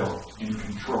still in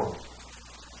control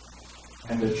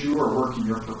and that you are working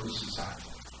your purposes out.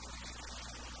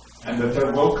 And that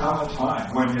there will come a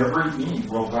time when every knee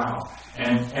will bow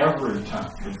and every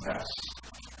tongue confess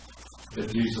that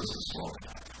Jesus is Lord.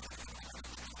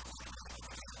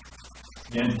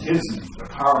 In his name, the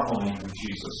powerful name of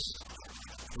Jesus,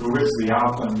 who is the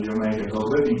Alpha and the Omega, the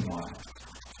living one.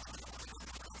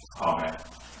 Amen.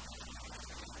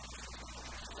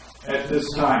 At this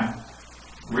time,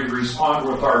 we respond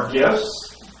with our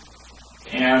gifts,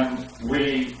 and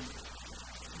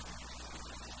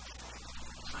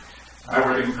I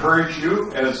would encourage you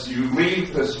as you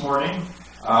leave this morning,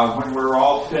 when we're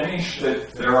all finished,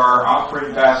 that there are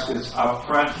offering baskets up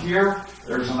front here.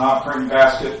 There's an offering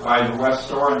basket by the west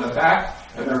door in the back,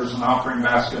 and there's an offering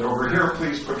basket over here.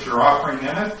 Please put your offering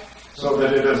in it so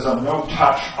that it is a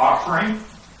no-touch offering.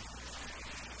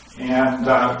 And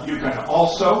you can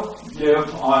also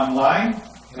give online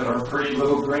at our pretty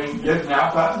little green Give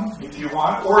Now button if you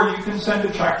want, or you can send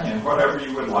a check in, whatever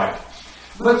you would like.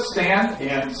 Let's stand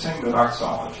and sing the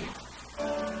doxology.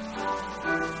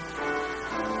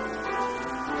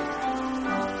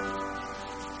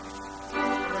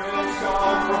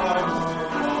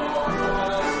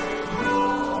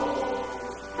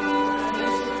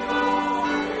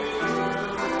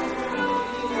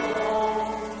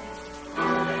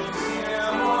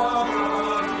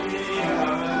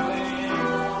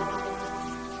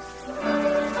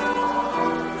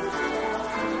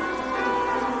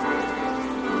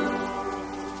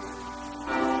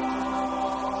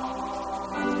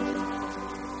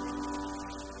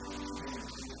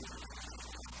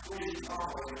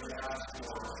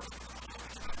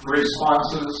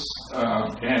 Responses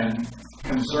and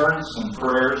concerns and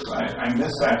prayers. I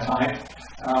missed that time.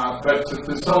 But to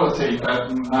facilitate that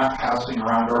and not passing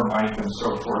around our mic and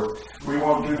so forth, we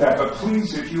won't do that. But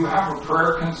please, if you have a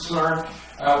prayer concern,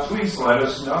 please let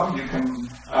us know. You can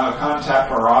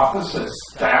contact our office at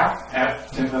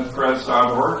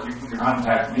staff@timnathpres.org. You can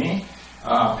contact me,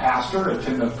 pastor at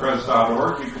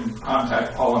timnathpres.org. You can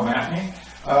contact Paula Matney.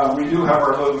 We do have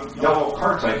our little yellow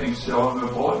cards, I think, still in the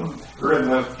bulletin or in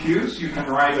the pews. You can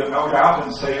write a note out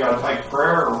and say, I'd like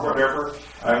prayer or whatever.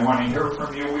 I want to hear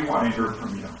from you. We want to hear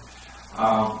from you.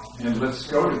 And let's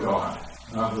go to God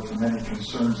with the many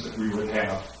concerns that we would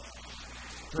have.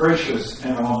 Gracious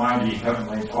and almighty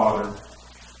Heavenly Father,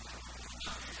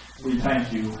 we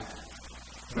thank you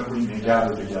that we may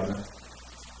gather together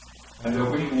and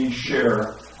that we may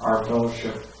share our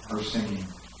fellowship, our singing,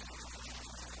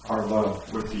 our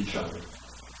love with each other.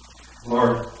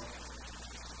 Lord,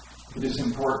 it is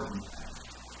important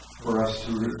for us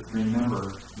to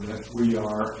remember that we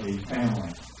are a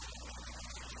family,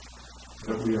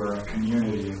 that we are a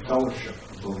community, a fellowship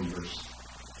of believers,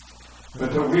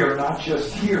 but that we are not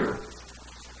just here.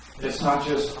 It's not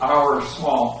just our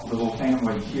small little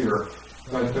family here,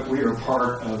 but that we are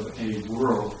part of a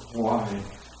worldwide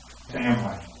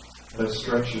family that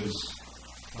stretches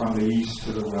from the east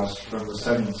to the west, from the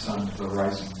setting sun to the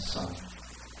rising sun.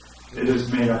 It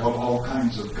is made up of all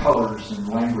kinds of colors and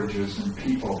languages and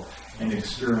people and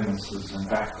experiences and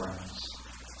backgrounds.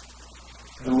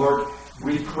 And Lord,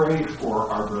 we pray for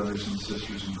our brothers and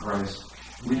sisters in Christ.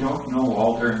 We don't know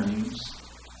all their names.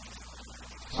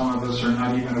 Some of us are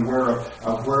not even aware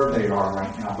of where they are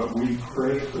right now, but we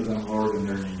pray for them, Lord, in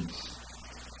their needs.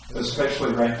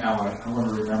 Especially right now, I want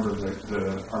to remember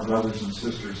our brothers and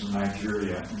sisters in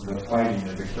Nigeria and the fighting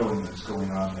and the killing that's going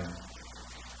on there.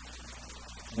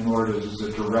 And Lord, it is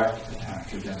a direct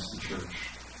attack against the church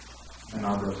and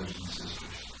our brothers and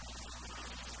sisters.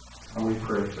 And we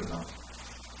pray for them.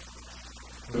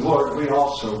 But Lord, we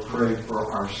also pray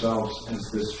for ourselves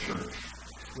as this church.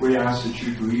 We ask that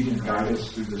you'd lead and guide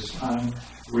us through this time.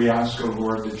 We ask, O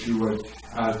Lord, that you would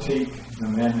take the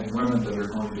men and women that are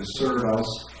going to serve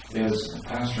us as a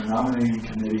pastor nominating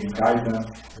committee and guide them,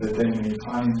 that they may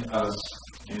find us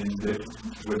and that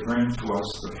would bring to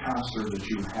us the pastor that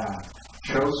you have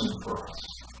chosen for us,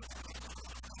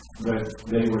 that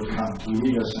they would come to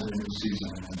lead us in a new season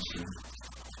of ministry.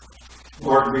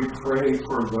 Lord, we pray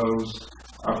for those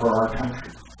for our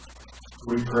country.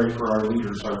 We pray for our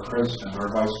leaders, our president,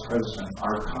 our vice president,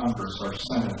 our Congress, our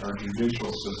Senate, our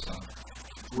judicial system.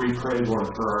 We pray, Lord,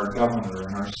 for our governor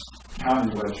and our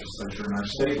county legislature and our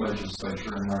state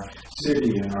legislature and our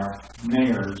city and our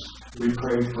mayors. We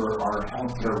pray for our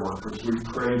healthcare workers. We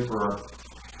pray for our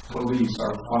police,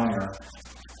 our fire.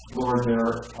 Lord,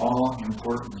 they're all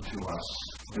important to us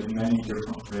in many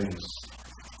different ways.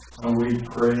 And we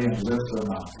pray and lift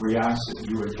them up. We ask that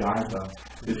you would guide them,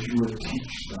 that you would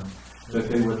teach them, that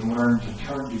they would learn to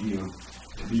turn to you,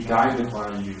 to be guided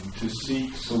by you, to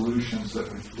seek solutions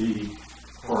that would be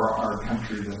for our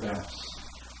country the best.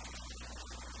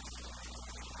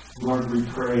 Lord, we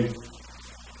pray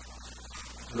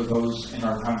for those in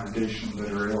our congregation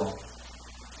that are ill,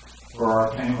 for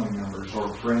our family members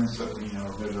or friends that we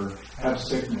know that have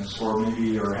sickness or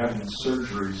maybe are having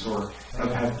surgeries or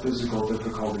have had physical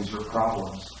difficulties or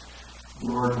problems.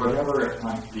 Lord, whatever it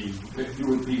might be, that you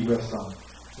would be with them,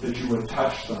 that you would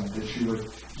touch them, that you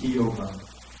would heal them,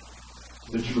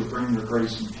 that you would bring your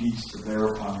grace and peace to bear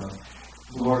upon them.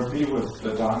 Lord, be with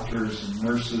the doctors and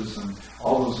nurses and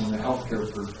all those in the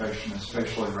healthcare profession,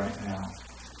 especially right now.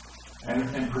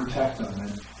 And protect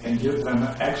them and give them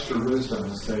extra wisdom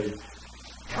as they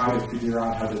try to figure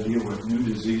out how to deal with new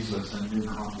diseases and new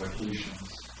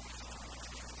complications.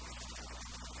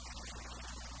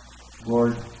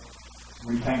 Lord,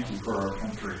 we thank you for our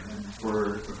country and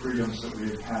for the freedoms that we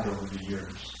have had over the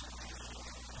years.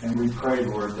 And we pray,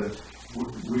 Lord, that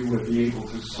we would be able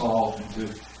to solve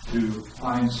and to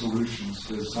find solutions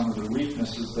to some of the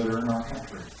weaknesses that are in our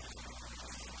country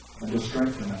and to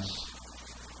strengthen us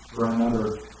for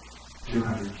another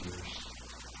 200 years.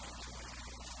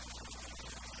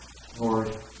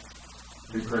 Lord,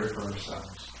 we pray for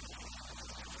ourselves.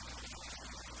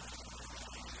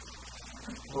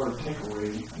 Lord, take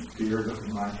away fear that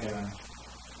we might have.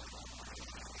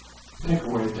 Take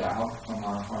away doubt from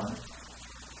our heart.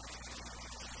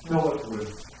 Fill it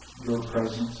with your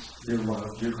presence, your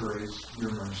love, your grace,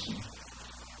 your mercy.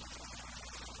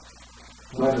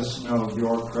 Let us know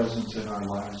your presence in our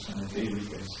lives on a daily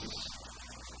basis.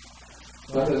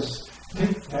 Let us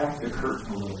take back the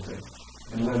curtain a little bit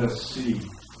and let us see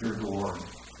your glory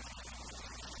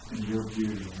and your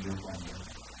beauty and your wonder.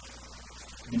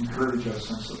 Encourage us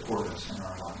and support us in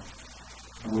our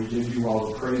life. And we give you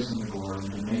all the praise and the glory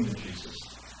in the name of Jesus.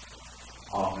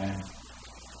 Amen.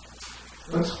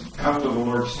 Let's come to the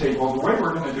Lord's table. The way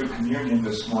we're going to do communion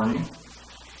this morning,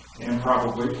 and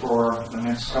probably for the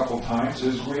next couple times,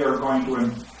 is we are going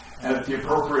to, at the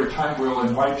appropriate time, we'll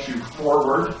invite you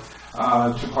forward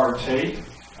to partake.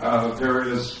 There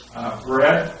is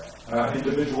bread,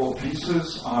 individual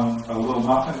pieces on a little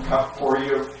muffin cup for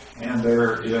you, and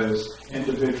there is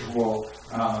individual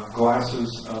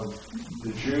glasses of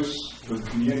the juice with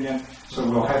communion. So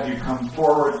we'll have you come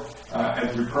forward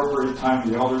at the appropriate time.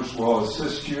 The elders will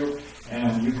assist you,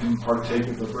 and you can partake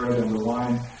of the bread and the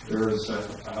wine. There is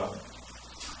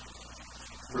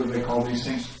what do they call these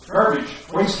things? Garbage,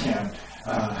 waste can.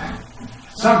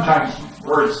 Sometimes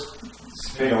words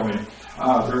fail me.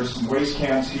 There's some waste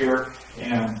cans here,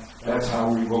 and that's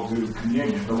how we will do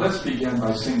communion. But let's begin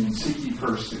by singing, "Seek ye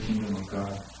first the kingdom of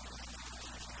God."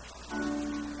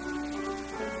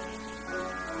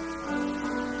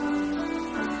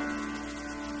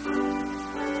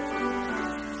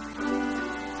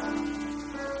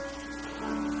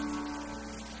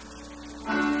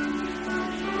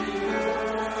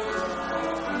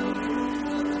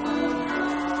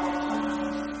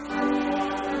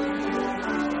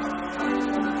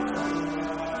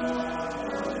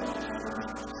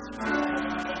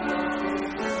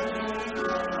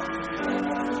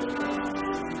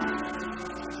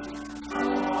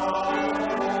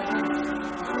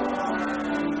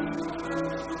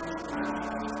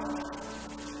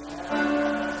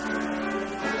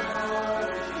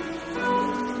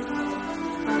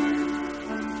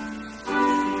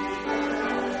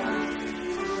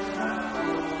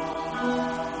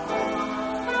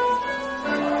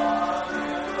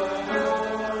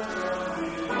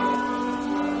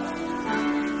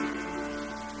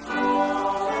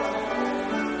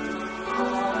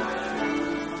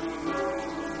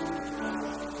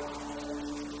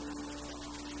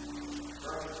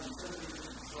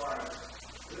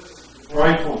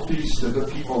 feast of the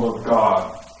people of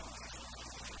God.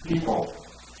 People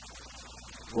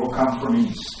will come from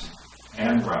east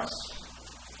and west,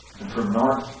 and from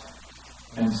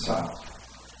north and south,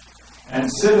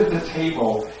 and sit at the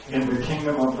table in the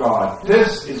kingdom of God.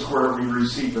 This is where we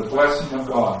receive the blessing of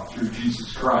God through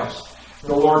Jesus Christ.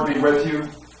 The Lord be with you.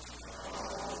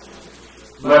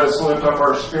 Let us lift up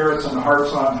our spirits and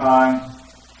hearts on high.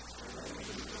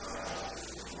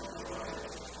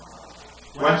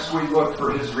 Whence we look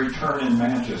for his return in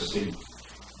majesty.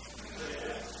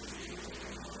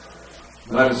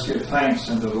 Let us give thanks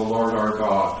unto the Lord our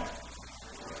God.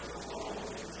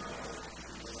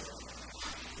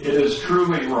 It is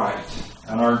truly right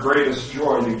and our greatest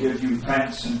joy to give you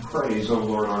thanks and praise, O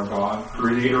Lord our God,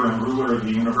 creator and ruler of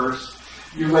the universe.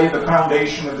 You laid the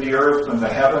foundation of the earth, and the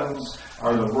heavens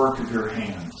are the work of your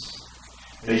hands.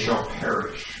 They shall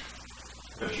perish,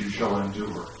 but you shall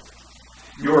endure.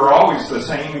 You are always the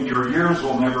same, and your years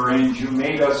will never end. You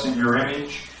made us in your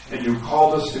image, and you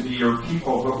called us to be your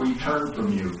people, but we turned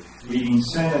from you, leading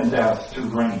sin and death to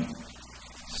reign.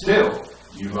 Still,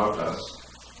 you loved us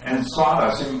and sought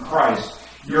us in Christ.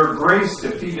 Your grace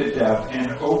defeated death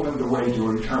and opened the way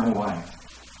to eternal life.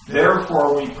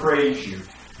 Therefore we praise you,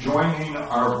 joining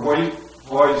our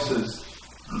voices.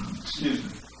 Excuse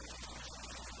me.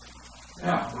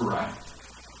 Yeah, we're right.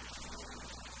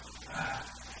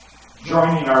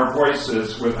 Joining our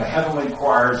voices with the heavenly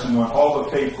choirs and with all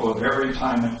the faithful of every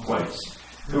time and place,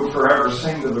 who forever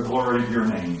sing to the glory of your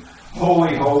name.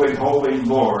 Holy, holy, holy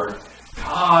Lord,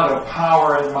 God of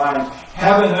power and might,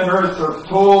 heaven and earth are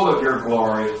full of your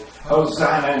glory.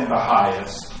 Hosanna in the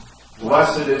highest.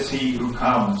 Blessed is he who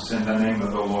comes in the name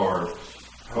of the Lord.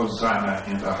 Hosanna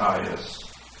in the highest.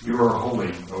 You are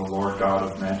holy, O Lord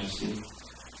God of majesty.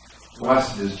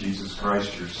 Blessed is Jesus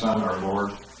Christ, your Son, our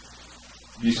Lord.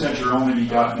 You sent your only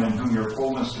begotten, in whom your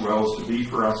fullness dwells, to be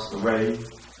for us the way,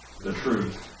 the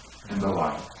truth, and the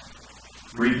life.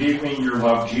 Revealing your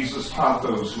love, Jesus taught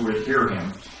those who would hear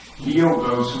him, healed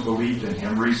those who believed in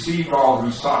him, received all who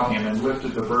sought him, and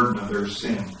lifted the burden of their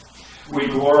sin. We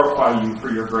glorify you for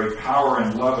your great power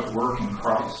and love at work in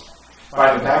Christ.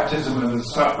 By the baptism of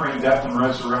his suffering, death, and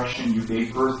resurrection, you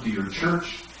gave birth to your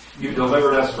church. You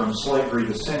delivered us from slavery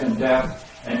to sin and death,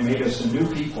 and made us a new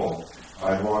people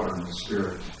by water and the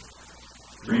Spirit.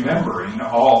 Remembering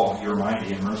all your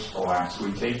mighty and merciful acts,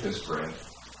 we take this bread,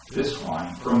 this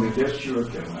wine, from the gifts you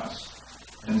have given us,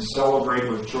 and celebrate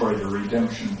with joy the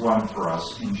redemption won for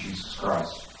us in Jesus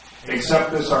Christ.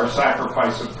 Accept this, our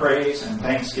sacrifice of praise and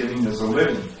thanksgiving, as a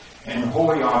living and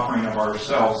holy offering of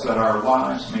ourselves, that our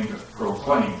lives may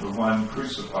proclaim the one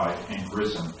crucified and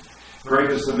risen. Great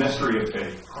is the mystery of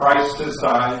faith. Christ has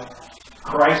died.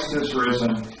 Christ is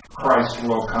risen. Christ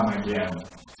will come again.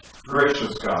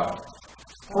 Gracious God,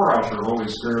 pour out your Holy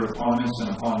Spirit upon us, and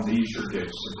upon these your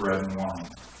gifts of bread and wine,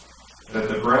 that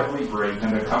the bread we break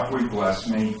and the cup we bless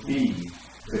may be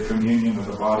the communion of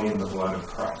the body and the blood of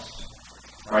Christ.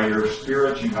 By your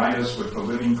Spirit, unite us with the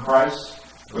living Christ,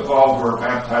 with all who are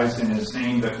baptized in his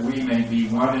name, that we may be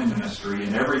one in ministry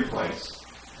in every place.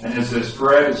 And as this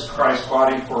bread is Christ's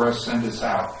body for us, send us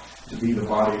out to be the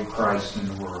body of Christ in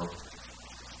the world.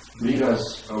 Lead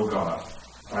us, O God,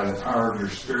 by the power of your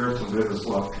Spirit, to live as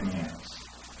love commands,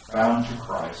 bound to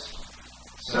Christ.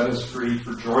 Set us free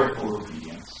for joyful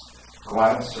obedience,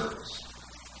 glad service.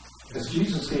 As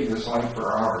Jesus gave his life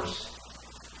for ours,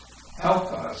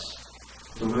 help us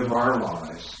to live our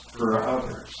lives for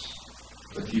others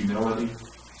with humility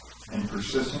and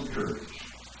persistent courage.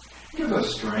 Give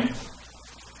us strength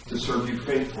to serve you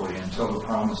faithfully until the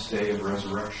promised day of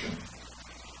resurrection,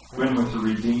 when with the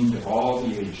redeemed of all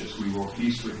the ages we will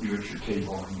feast with you at your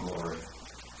table in glory.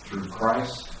 Through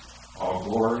Christ, all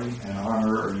glory and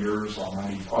honor are yours,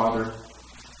 Almighty Father,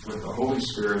 with the Holy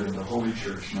Spirit and the Holy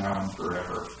Church, now and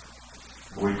forever.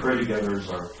 We pray together as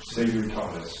our Savior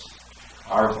taught us.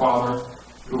 Our Father,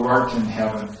 who art in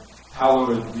heaven,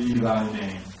 hallowed be thy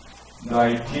name.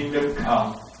 Thy kingdom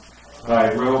come,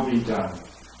 thy will be done,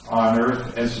 on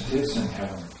earth as it is in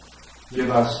heaven.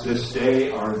 Give us this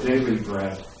day our daily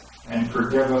bread, and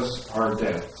forgive us our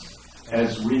debts,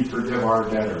 as we forgive our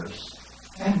debtors.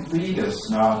 And lead us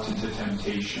not into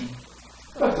temptation,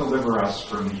 but deliver us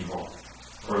from evil.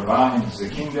 For thine is the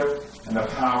kingdom, and the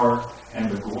power, and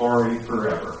the glory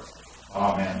forever.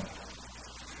 Amen.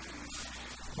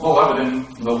 Beloved in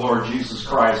the Lord Jesus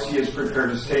Christ, he has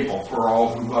prepared his table for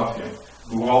all who love him,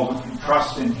 all who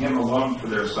trust in him alone for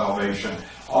their salvation,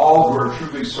 all who are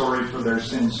truly sorry for their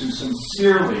sins, who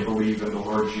sincerely believe in the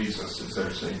Lord Jesus as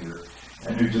their Savior,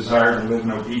 and who desire to live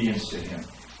in obedience to him.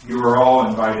 You are all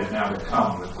invited now to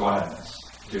come with gladness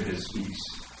to his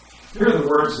feast. Here are the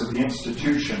words of the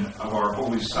institution of our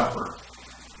Holy Supper.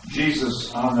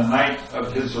 Jesus, on the night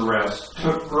of his arrest,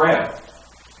 took bread,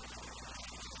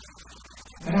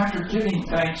 and after giving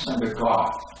thanks unto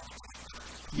God,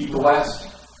 he blessed,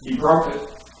 he broke it,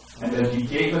 and then he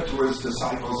gave it to his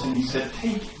disciples, and he said,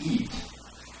 "Take, eat.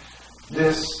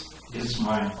 This is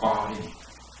my body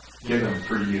given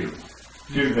for you.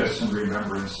 Do this in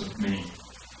remembrance of me."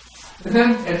 And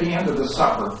then at the end of the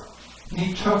supper,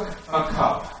 he took a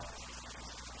cup.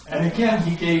 And again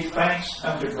he gave thanks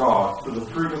unto God for the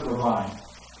fruit of the vine.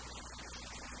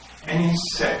 And he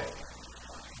said,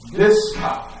 "This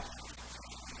cup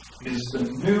is the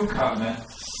new covenant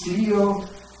sealed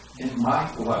in my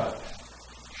blood,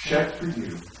 shed for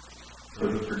you for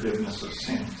the forgiveness of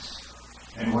sins.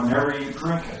 And whenever you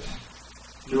drink it,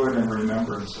 do it in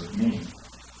remembrance of me."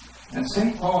 And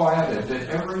St. Paul added that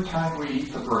every time we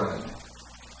eat the bread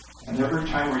and every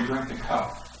time we drink the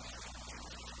cup,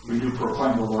 we do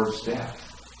proclaim the Lord's death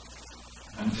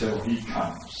until he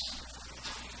comes.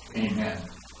 Amen.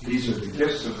 These are the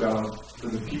gifts of God for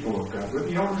the people of God. Would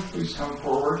the elders please come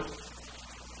forward?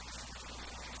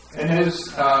 And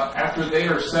as after they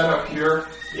are set up here,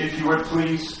 if you would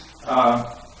please,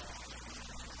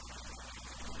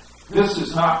 this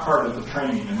is not part of the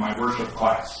training in my worship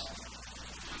class.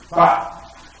 But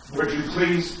would you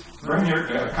please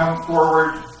come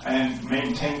forward and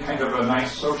maintain kind of a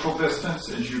nice social distance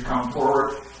as you come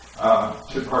forward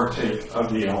to partake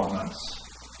of the elements.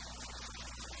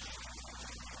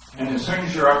 And as soon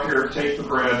as you're up here, take the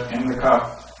bread and the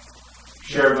cup,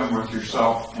 share them with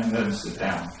yourself, and then sit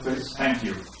down. Please, thank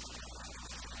you.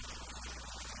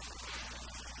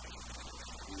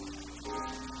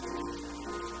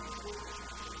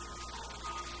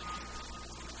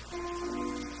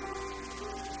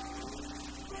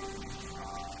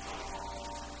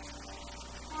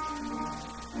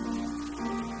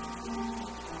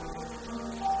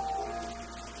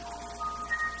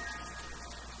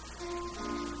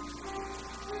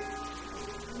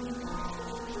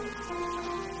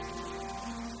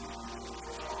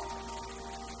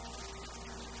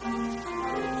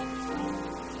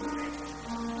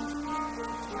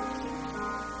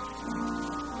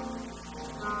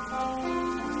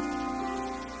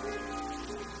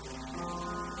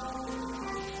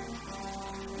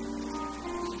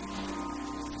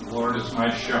 The Lord is my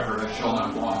shepherd, I shall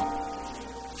not want.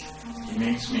 He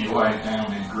makes me lie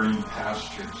down in green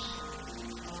pastures.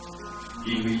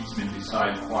 He leads me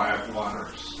beside quiet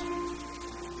waters.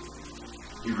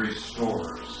 He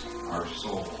restores our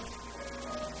soul.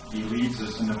 He leads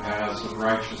us in the paths of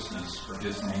righteousness for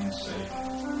his name's sake.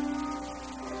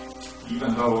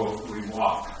 Even though we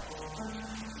walk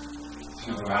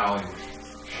through the valley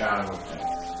of shadow of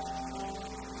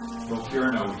death, we'll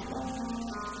fear no evil.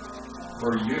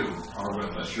 For you are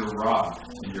with us, your rod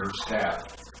and your staff.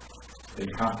 They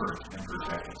comfort and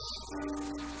protect us.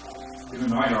 You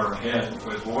anoint our head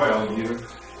with oil.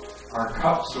 Our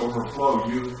cups overflow.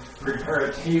 You prepare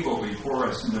a table before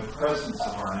us in the presence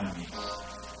of our enemies.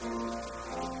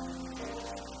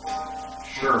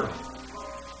 Surely,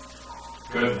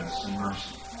 goodness and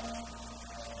mercy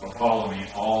will follow me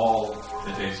all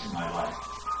the days of my life.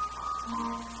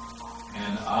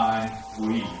 And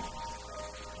we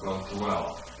will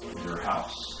dwell in your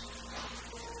house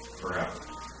forever.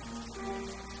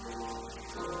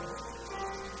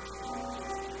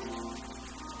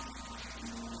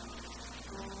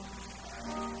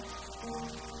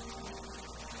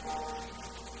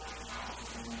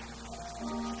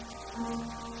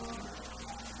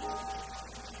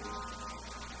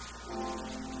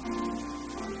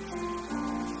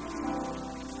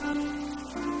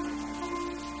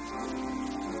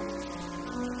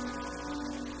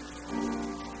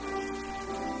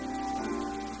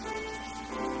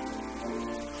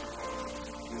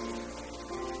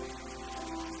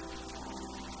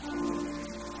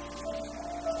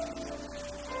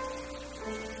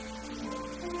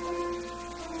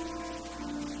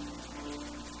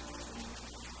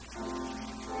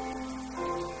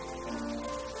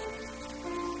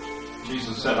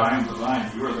 Jesus said, I am the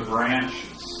vine, you are the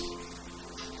branches.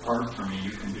 Apart from me,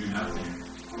 you can do nothing.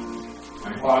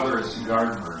 My Father is the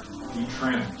gardener. He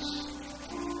trims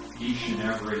each and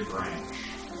every branch,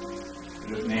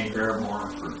 that it may bear more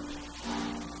fruit.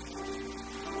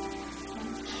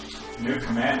 A new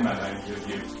commandment I give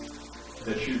you,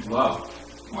 that you love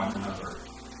one another,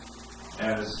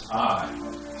 as I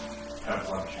have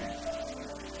loved you.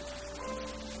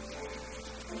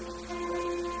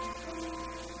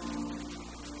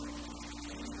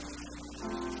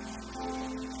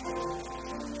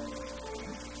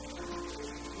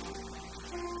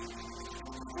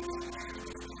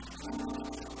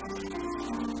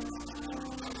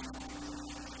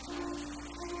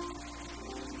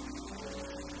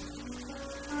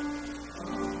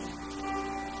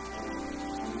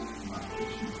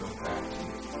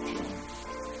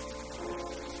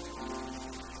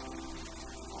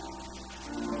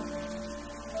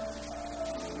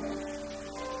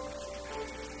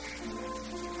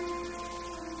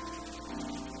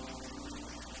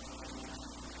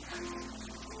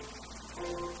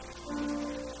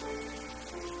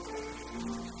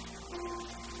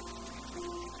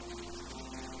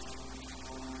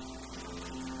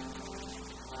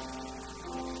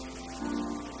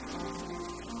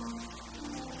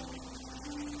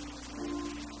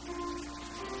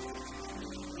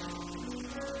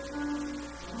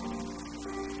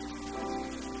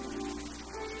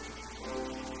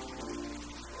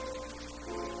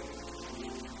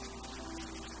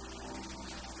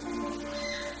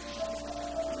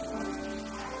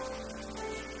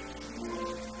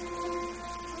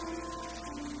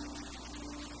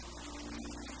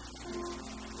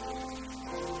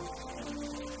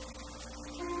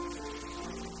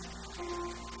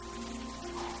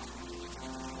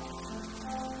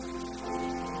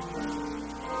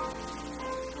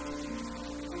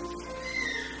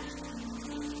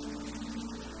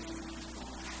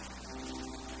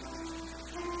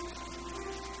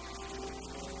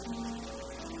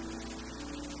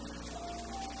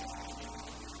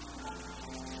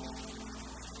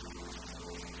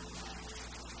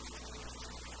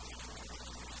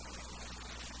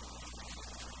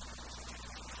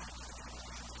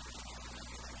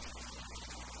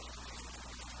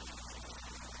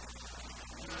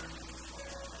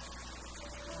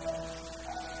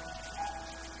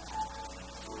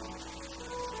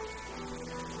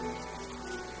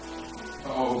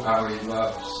 how he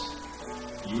loves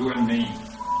you and me.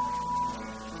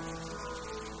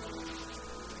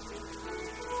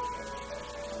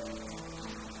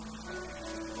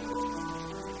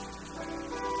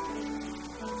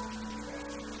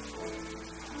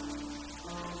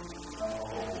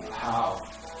 Oh, how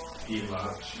he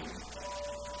loves you.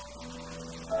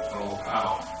 Oh,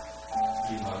 how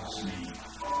he loves me.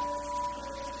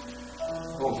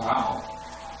 Oh, how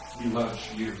he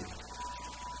loves you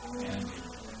and me.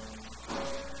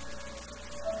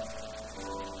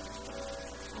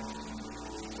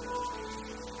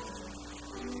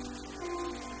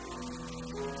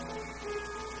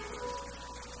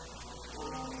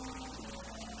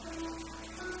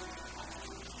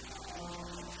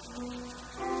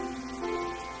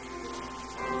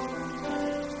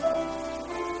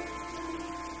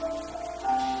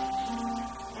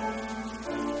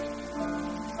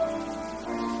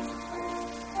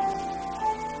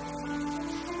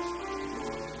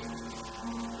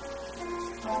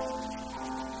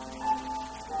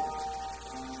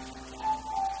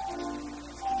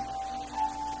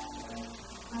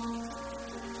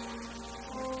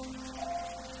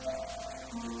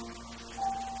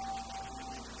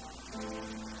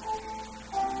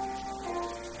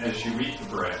 As you eat the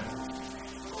bread,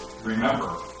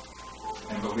 remember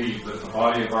and believe that the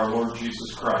body of our Lord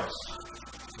Jesus Christ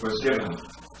was given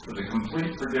for the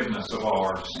complete forgiveness of all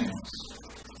our sins.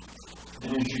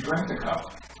 And as you drink the cup,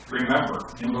 remember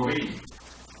and believe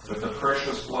that the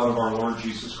precious blood of our Lord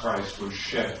Jesus Christ was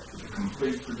shed for the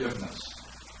complete forgiveness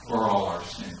for all our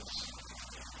sins.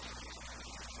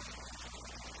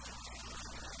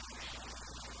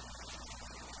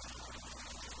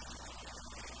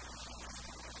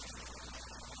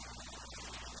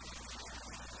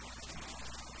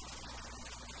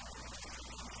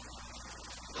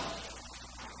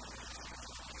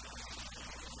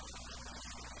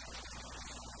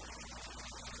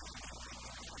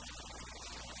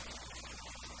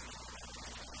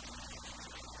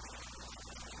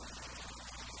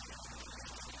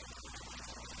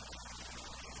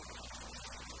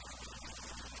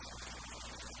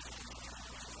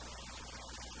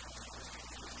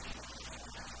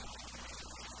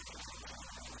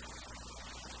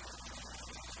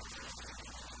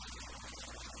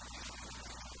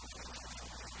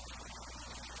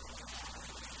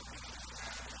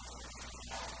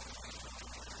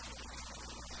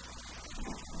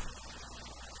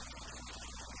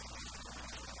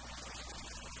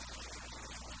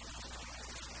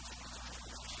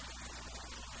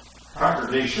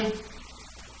 Congregation,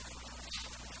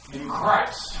 in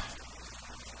Christ,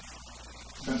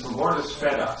 since the Lord has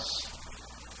fed us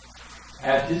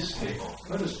at his table,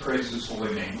 let us praise his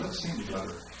holy name. Let's sing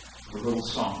together a little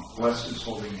song, Bless his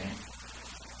holy name.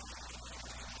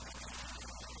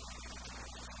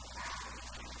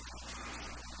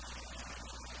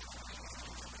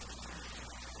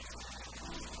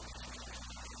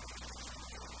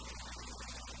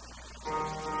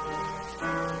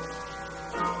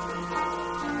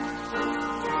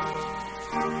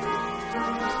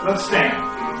 Let's stand.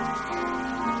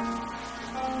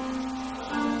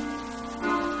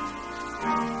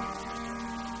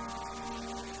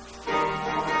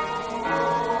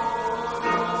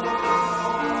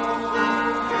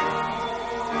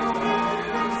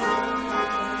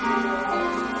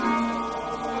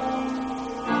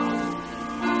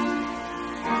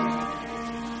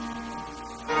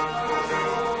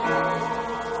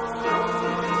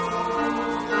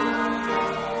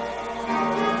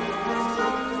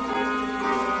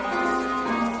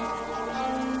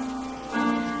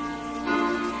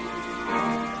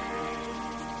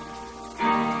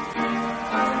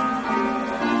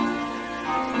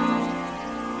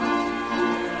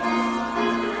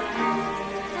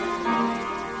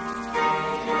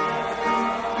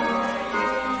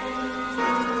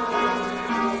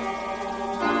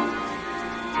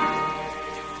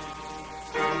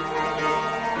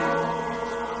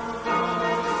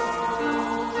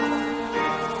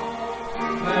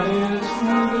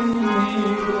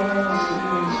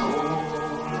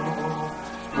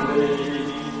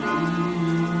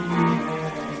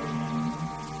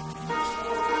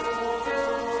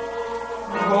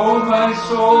 Hold my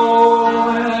soul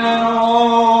and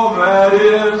all that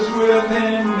is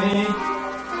within me.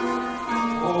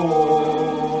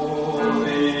 Holy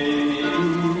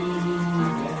name.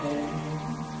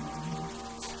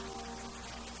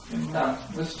 And now,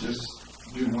 let's just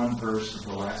do one verse of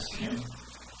the last hymn.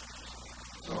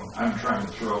 So I'm trying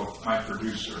to throw my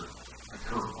producer a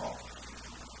curveball.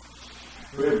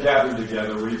 We have gathered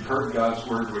together, we've heard God's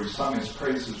word, we've sung his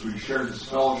praises, we've shared his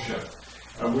fellowship,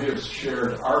 We have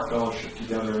shared our fellowship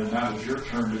together, and now it's your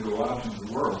turn to go out into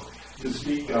the world to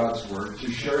speak God's word,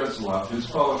 to share his love, his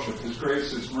fellowship, his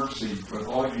grace, his mercy with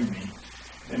all you meet.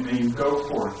 And may you go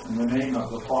forth in the name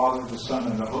of the Father, the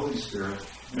Son, and the Holy Spirit.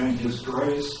 May his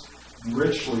grace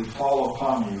richly fall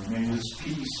upon you. May his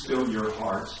peace fill your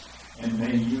hearts. And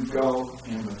may you go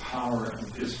in the power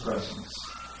of his presence.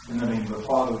 In the name of the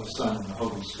Father, the Son, and the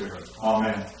Holy Spirit.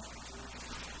 Amen.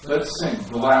 Let's sing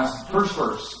the first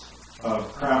verse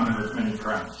of Crown Him with Many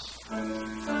Crowns.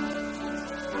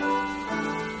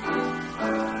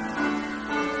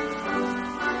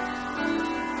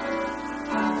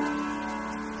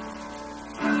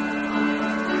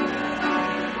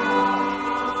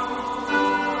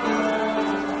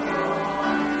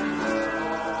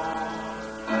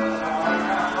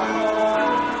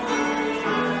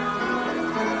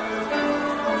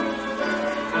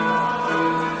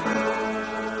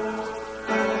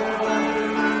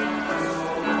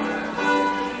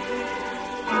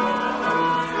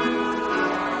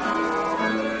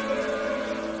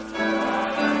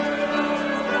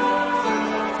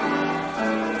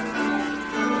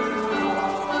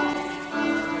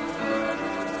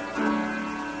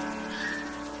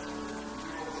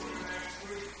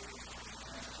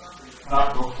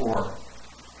 Not before.